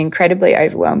and it's an incredibly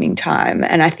overwhelming time.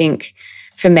 And I think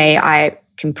for me, I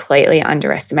completely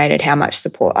underestimated how much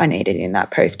support I needed in that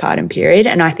postpartum period.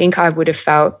 And I think I would have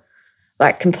felt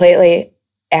like completely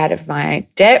out of my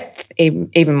depth,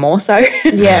 even more so.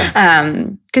 Yeah.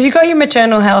 Because you got your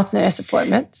maternal health nurse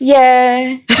appointments.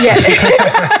 Yeah.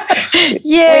 Yeah.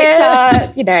 Yeah.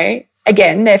 Which are,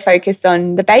 again, they're focused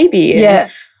on the baby.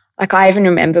 And like I even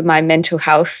remember my mental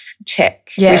health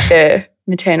check with the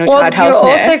maternal child health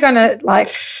nurse. You're also going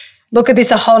to look at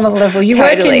this a whole other level. You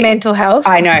work in mental health.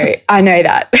 I know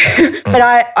that.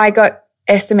 But I got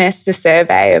SMS'd a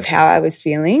survey of how I was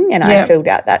feeling and I filled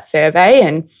out that survey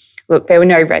and look, there were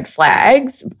no red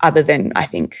flags other than I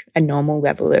think a normal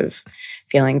level of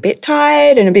feeling a bit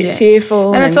tired and a bit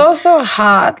tearful. And it's also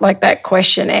hard, like that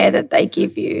questionnaire that they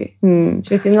give you. It's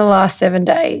within the last 7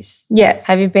 days. Yeah.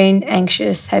 Have you been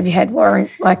anxious? Have you had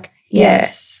worry? Like,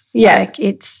 yes. Yeah. Like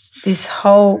it's this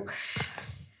whole,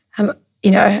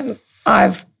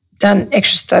 I've done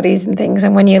extra studies and things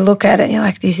and when you look at it, you're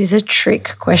like, this is a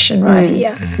trick question right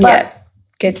here. But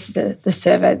gets the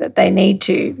survey that they need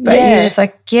to. But you're just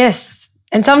like, yes.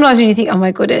 And sometimes when you think, oh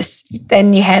my goodness,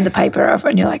 then you hand the paper over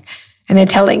and you're like, and they're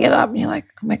telling it up and you're like,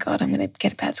 oh my God, I'm going to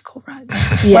get a bad score right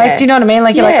now. Like, do you know what I mean?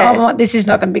 Like you're like, oh, this is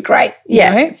not going to be great. You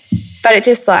know? But it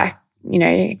just like,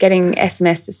 getting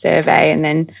SMS to survey and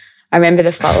then I remember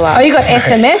the follow-up. Oh, you got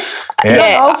SMS?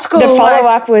 Yeah. Old school. The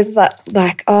follow-up was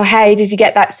like, oh, hey, did you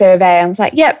get that survey? I was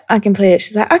like, yep, I completed it.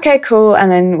 She's like, okay, cool.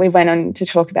 And then we went on to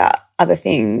talk about other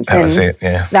things. That was it,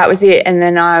 yeah. That was it. And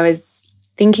then I was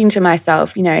thinking to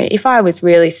myself, if I was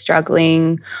really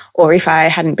struggling or if I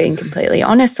hadn't been completely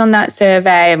honest on that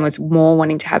survey and was more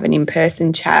wanting to have an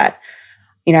in-person chat,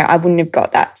 I wouldn't have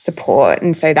got that support.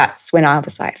 And so that's when I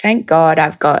was like, thank God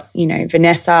I've got,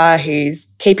 Vanessa who's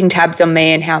keeping tabs on me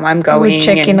and how I'm going. We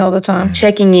check in all the time.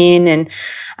 Checking in and,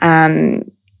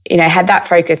 had that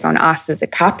focus on us as a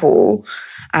couple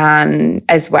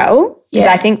as well. Because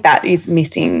I think that is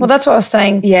missing. Well, that's what I was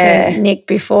saying to Nick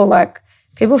before, like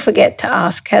people forget to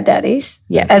ask how dad is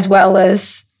as well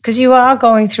as, because you are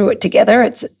going through it together.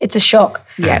 It's a shock.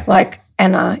 Yeah. Like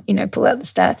Anna, pull out the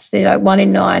stats. They're like 1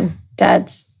 in 9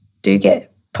 dads do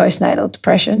get postnatal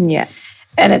depression. Yeah.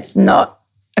 And it's not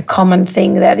a common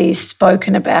thing that is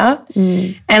spoken about.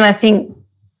 And I think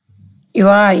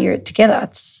you're together.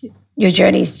 It's your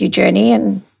journey's your journey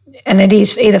and it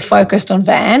is either focused on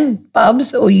Van,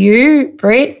 Bubs, or you,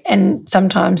 Britt, and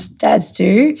sometimes dads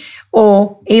do,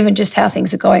 or even just how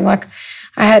things are going. Like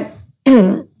I had,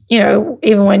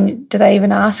 even when, did they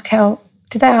ask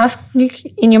you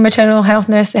in your maternal health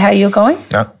nurse how you're going?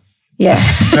 No. Yeah.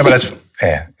 No, but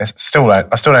I still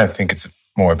don't think it's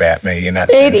more about me in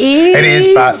that sense. It is. It is,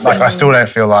 but like I still don't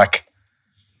feel like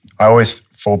I always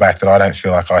fall back that I don't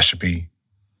feel like I should be,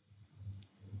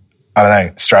 I don't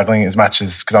know, struggling as much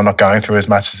as, because I'm not going through as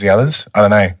much as the others. I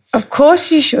don't know. Of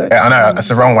course you should. I know it's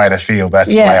the wrong way to feel, but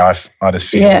that's the way I just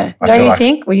feel. Yeah. Don't you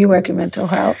think? Well, you work in mental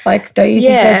health. Like, don't you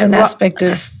think there's an aspect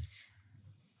of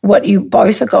what you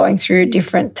both are going through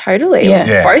different? Totally.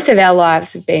 Yeah. Both of our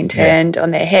lives have been turned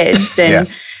on their heads. And,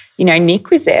 you know, Nick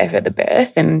was there for the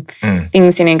birth and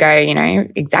things didn't go, you know,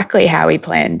 exactly how he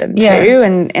planned them to.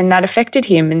 And that affected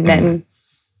him. And then,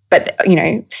 but, you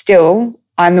know, still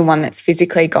I'm the one that's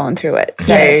physically gone through it.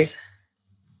 So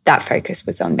that focus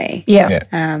was on me.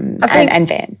 And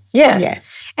Van. Yeah.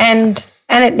 And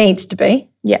it needs to be.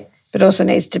 Yeah. But also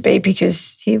needs to be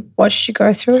because he watched you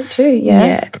go through it too.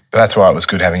 Yeah. But that's why it was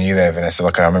good having you there, Vanessa.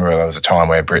 Like I remember there was a time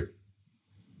where Britt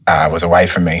was away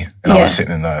from me and I was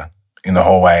sitting in the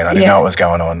hallway and I didn't know what was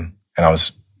going on and I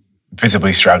was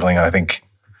visibly struggling. And I think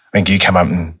you came up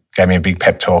and gave me a big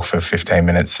pep talk for 15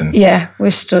 minutes. And we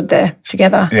stood there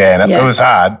together. Yeah, and it was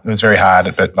hard. It was very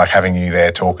hard, but like having you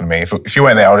there talking to me. If you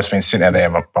weren't there, I would have just been sitting out there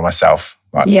by myself.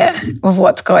 Like, of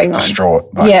what's going on.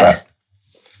 Distraught. Like, but,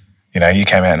 you know, you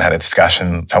came out and had a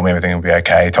discussion, told me everything would be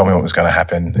okay, told me what was going to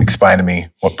happen, explained to me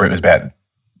what Britt was about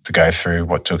to go through,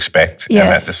 what to expect. And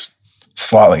that just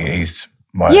slightly eased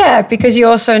my... Yeah, because you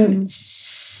also,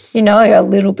 you know, a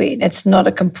little bit. It's not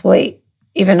a complete...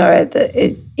 Even though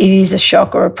it is a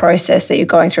shock or a process that you're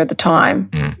going through at the time,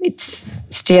 it's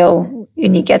still,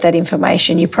 when you get that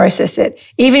information, you process it.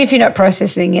 Even if you're not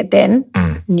processing it then,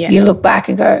 you look back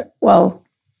and go, well,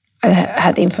 I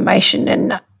had the information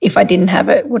and if I didn't have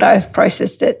it, would I have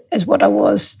processed it as what I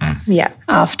was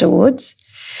afterwards?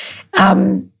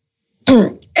 And,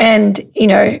 you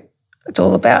know, it's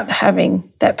all about having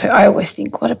that. I always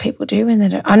think, what do people do when they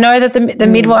don't? I know that the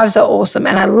midwives are awesome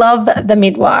and I love the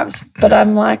midwives, but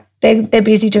I'm like, they're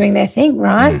busy doing their thing,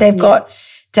 right? They've got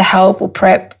to help or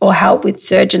prep or help with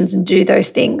surgeons and do those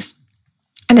things.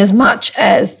 And as much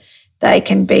as they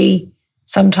can be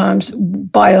sometimes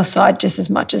by your side just as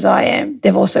much as I am,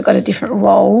 they've also got a different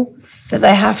role that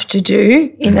they have to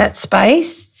do in that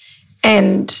space.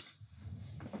 And,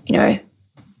 you know,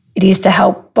 it is to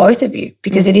help both of you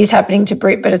because it is happening to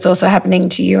Britt, but it's also happening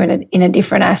to you in a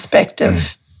different aspect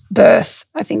of birth.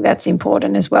 I think that's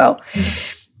important as well.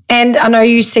 And I know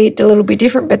you see it a little bit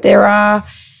different, but there are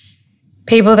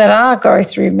people that are going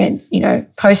through, you know,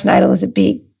 postnatal is a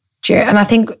big journey. And I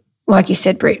think, like you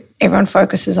said, Britt, everyone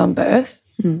focuses on birth.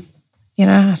 You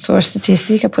know, I saw a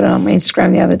statistic, I put it on my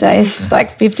Instagram the other day. It's just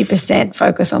like 50%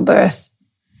 focus on birth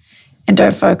and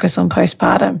don't focus on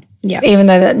postpartum. Yeah. Even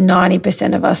though that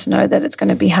 90% of us know that it's going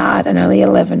to be hard and only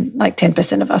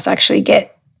 10% of us actually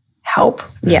get help.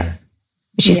 Yeah.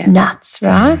 Which is nuts,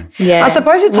 right? Yeah. I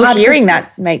suppose it's hard. Hearing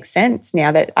that makes sense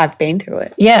now that I've been through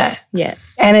it. Yeah. Yeah.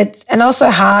 And it's also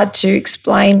hard to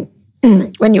explain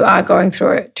when you are going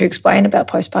through it, to explain about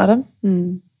postpartum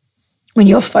when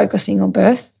you're focusing on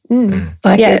birth.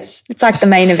 Like it's like the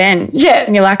main event. Yeah.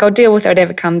 And you're like, I'll deal with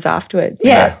whatever comes afterwards.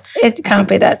 Yeah. It can't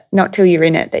be that. Not till you're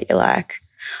in it that you're like,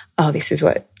 oh, this is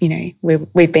what, you know,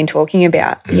 we've been talking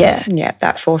about. Yeah. Yeah,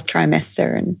 that fourth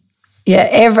trimester. And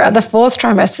the fourth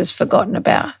trimester is forgotten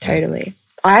about. Totally.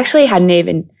 I actually hadn't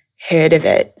even heard of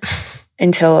it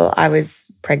until I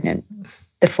was pregnant,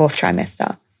 the fourth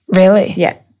trimester. Really?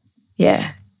 Yeah.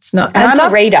 Yeah. It's not. And I'm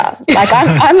a reader. Like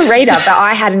I'm a reader, but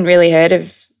I hadn't really heard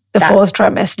of the fourth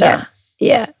trimester.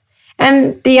 Yeah.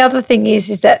 And the other thing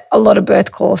is that a lot of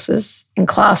birth courses and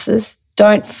classes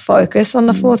don't focus on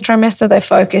the fourth trimester. They're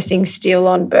focusing still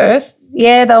on birth.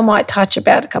 Yeah, they might touch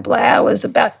about a couple of hours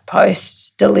about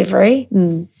post-delivery.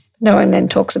 No one then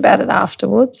talks about it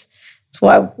afterwards. That's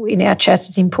why in our chats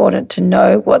it's important to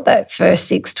know what that first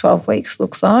 6-12 weeks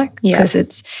looks like because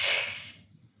it's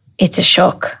a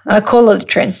shock. I call it the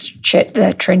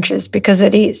trenches because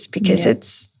it is, because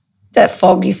it's that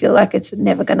fog you feel like it's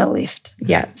never going to lift.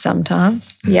 Yeah.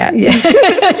 Sometimes. Yeah.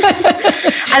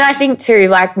 And I think too,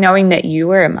 like knowing that you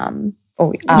were a mum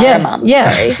or are a mum,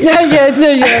 sorry.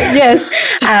 Yes.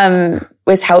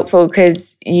 Was helpful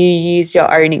because you used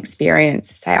your own experience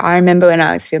to say, I remember when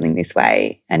I was feeling this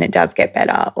way and it does get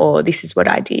better, or this is what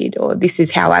I did, or this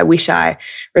is how I wish I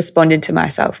responded to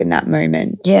myself in that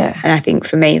moment. Yeah. And I think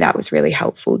for me that was really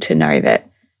helpful to know that,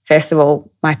 first of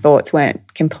all, my thoughts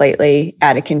weren't completely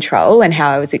out of control and how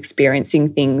I was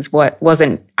experiencing things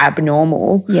wasn't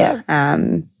abnormal. Yeah.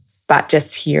 But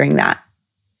just hearing that,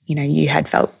 you know, you had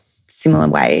felt similar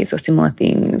ways or similar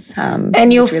things.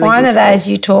 And you'll really find useful. That as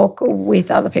you talk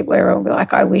with other people, everyone will be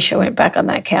like, I wish I went back on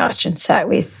that couch and sat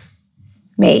with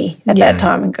me at that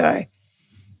time and go,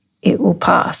 it will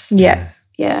pass. Yeah.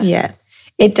 Yeah. Yeah.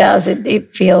 It does.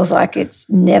 It feels like it's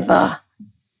never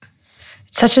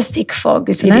It's such a thick fog,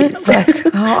 isn't it? It's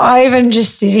like, I even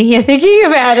just sitting here thinking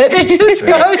about it. It just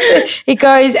goes,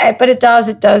 but it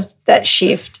does that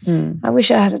shift. I wish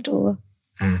I had a doula.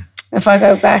 If I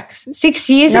go back 6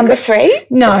 years Number 3?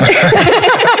 No. I'll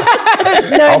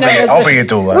be a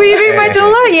doula. Will you be my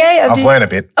doula? Yeah. I've learned a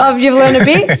bit. Oh, you've learned a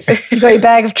bit? You've got your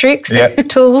bag of tricks,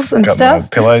 tools and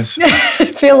stuff. Pillows.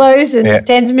 Pillows and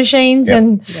TENS machines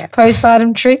and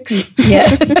postpartum tricks. Yeah.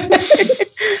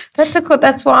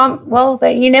 That's why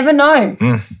you never know.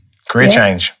 Career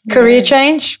change. Career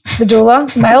change, the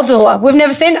doula, male doula. We've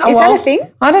never seen Is that a thing?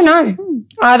 I don't know.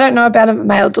 I don't know about a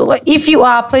male doula. If you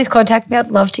are, please contact me.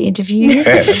 I'd love to interview you.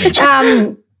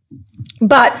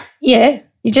 But, you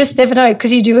just never know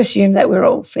because you do assume that we're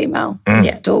all female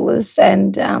doulas.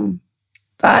 And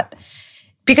but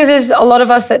because there's a lot of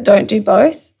us that don't do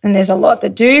both and there's a lot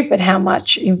that do, but how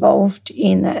much involved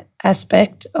in that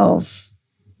aspect of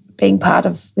being part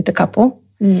of with the couple.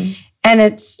 And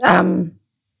it's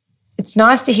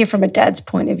nice to hear from a dad's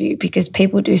point of view because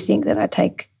people do think that I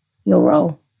take your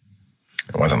role.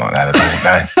 It wasn't like that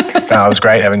at all. No, it was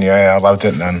great having you. I loved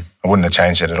it and I wouldn't have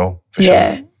changed it at all, for sure.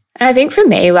 And I think for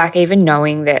me, like even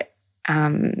knowing that,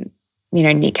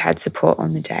 Nick had support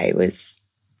on the day was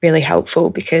really helpful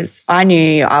because I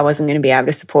knew I wasn't going to be able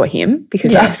to support him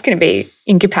because I was going to be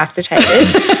incapacitated.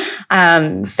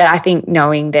 But I think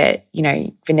knowing that,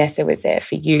 Vanessa was there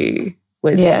for you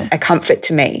was a comfort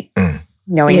to me,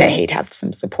 knowing that he'd have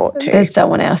some support too. There's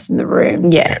someone else in the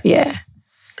room. Yeah.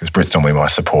 Because Brit's normally my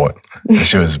support.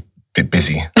 She was a bit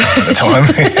busy at the time.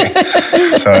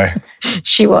 So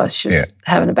She was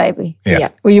having a baby. Yeah.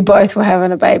 Well, you both were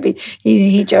having a baby.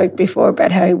 He joked before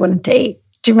about how he wanted to eat.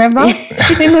 Do you remember?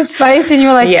 In that space and you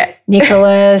were like,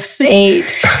 Nicholas,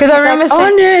 eat. Because I remember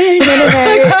saying, no.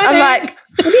 I'm like,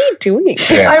 what are you doing?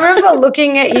 I remember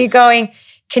looking at you going,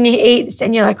 can you eat this?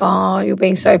 And you're like, oh, you're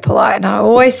being so polite. And I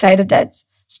always say to dads,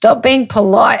 stop being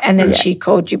polite. And then she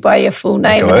called you by your full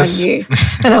name Nicholas. And I knew.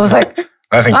 And I was like,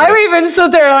 I even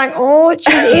stood there like, oh,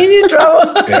 she's in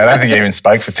trouble. I don't think you even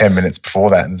spoke for 10 minutes before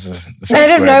that. And this is the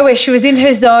Out of nowhere, she was in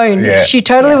her zone. Yeah. She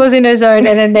totally was in her zone.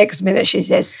 And then next minute she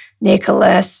says,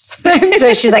 Nicholas.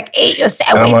 So she's like, eat your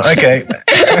sandwich. And I'm like, okay.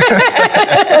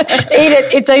 Eat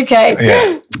it. It's okay.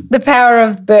 Yeah. The power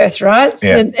of birth, right?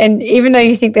 Yeah. And even though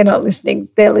you think they're not listening,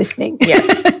 they're listening. Yeah.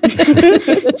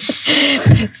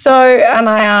 So, and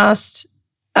I asked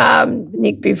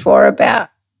Nick before about,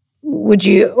 would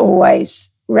you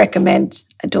always recommend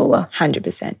a doula?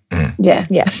 100%. Yeah.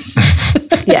 Yeah.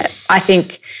 I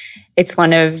think it's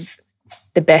one of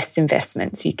the best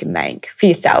investments you can make for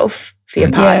yourself, for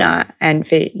your partner, and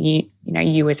for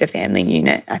you as a family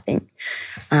unit. I think,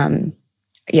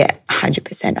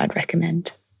 100% I'd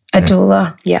recommend. A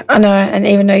doula. Yeah. I know. And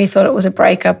even though you thought it was a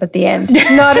breakup at the end,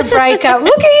 it's not a breakup.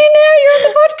 Look at you now. You're on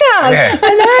the podcast. Yeah.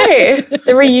 I know.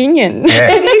 The reunion.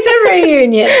 Yeah. It is a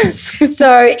reunion.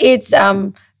 So it's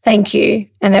thank you.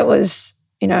 And it was,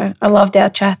 I loved our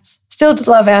chats. Still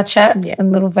love our chats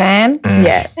and little van.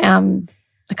 Yeah. I'm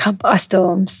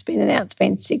spinning out. It's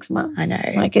been 6 months. I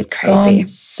know. Like it's crazy. gone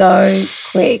so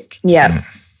quick. Yeah.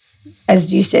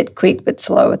 As you said, quick but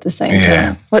slow at the same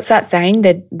time. What's that saying?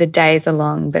 The days are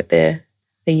long, but the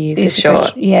years are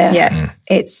short. Yeah. Yeah.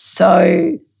 It's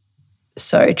so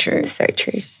true. So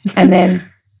true. And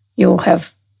then you'll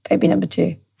have baby number 2.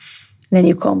 And then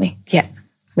you call me. Yeah,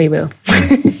 we will.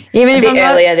 Even if a bit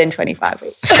earlier than 25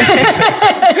 weeks.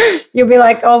 You'll be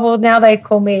like, oh, well, now they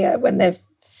call me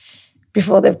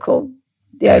before they've called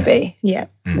the OB. Yeah.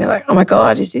 And they're like, oh, my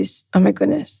God, oh, my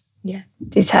goodness. Yeah.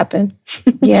 This happened.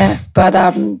 Yeah. But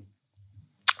I'll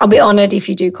be honoured if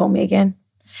you do call me again.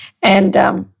 And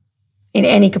in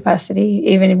any capacity,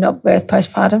 even if not birth,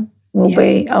 postpartum,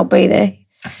 I'll be there.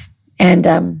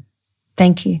 And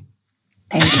thank you.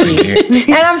 Thank you.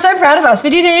 And I'm so proud of us. We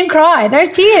didn't even cry. No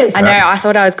tears. I know. I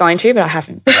thought I was going to, but I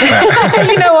haven't.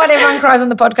 You know what? Everyone cries on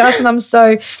the podcast, and I'm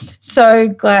so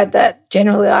glad that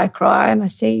generally I cry and I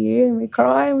see you and we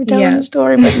cry and we tell them the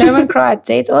story, but no one cried.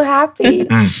 See, it's all happy.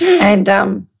 And,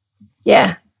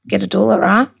 get a doula,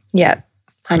 right? Yeah,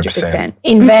 100%.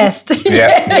 Invest.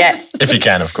 Yes. If you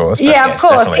can, of course. Of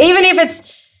course. Definitely. Even if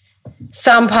it's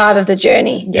some part of the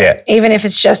journey. Yeah. Even if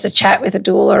it's just a chat with a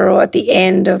doula or at the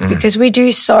end of, because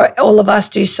all of us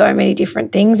do so many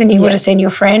different things, and you would have seen your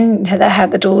friend that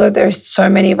had the doula. There's so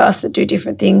many of us that do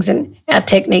different things and our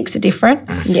techniques are different.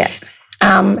 Yeah.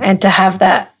 And to have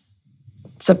that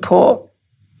support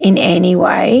in any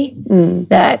way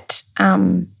that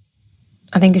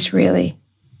I think is really,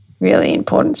 really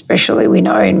important, especially we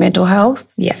know in mental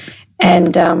health. Yeah.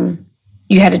 And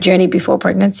you had a journey before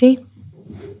pregnancy,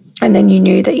 and then you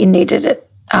knew that you needed it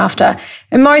after.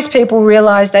 And most people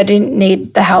realised they didn't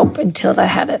need the help until they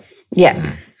had it.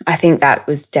 Yeah, I think that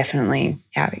was definitely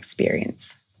our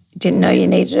experience. Didn't know you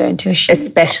needed it until she...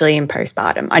 Especially in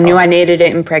postpartum. I knew I needed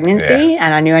it in pregnancy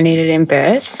and I knew I needed it in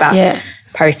birth, but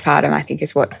postpartum I think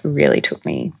is what really took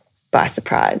me by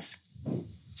surprise.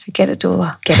 So get a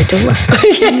doula. Get a doula.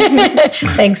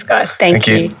 Thanks, guys. Thank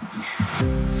you.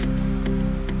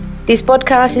 This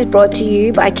podcast is brought to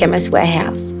you by Chemist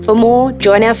Warehouse. For more,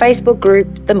 join our Facebook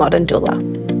group, The Modern Doula.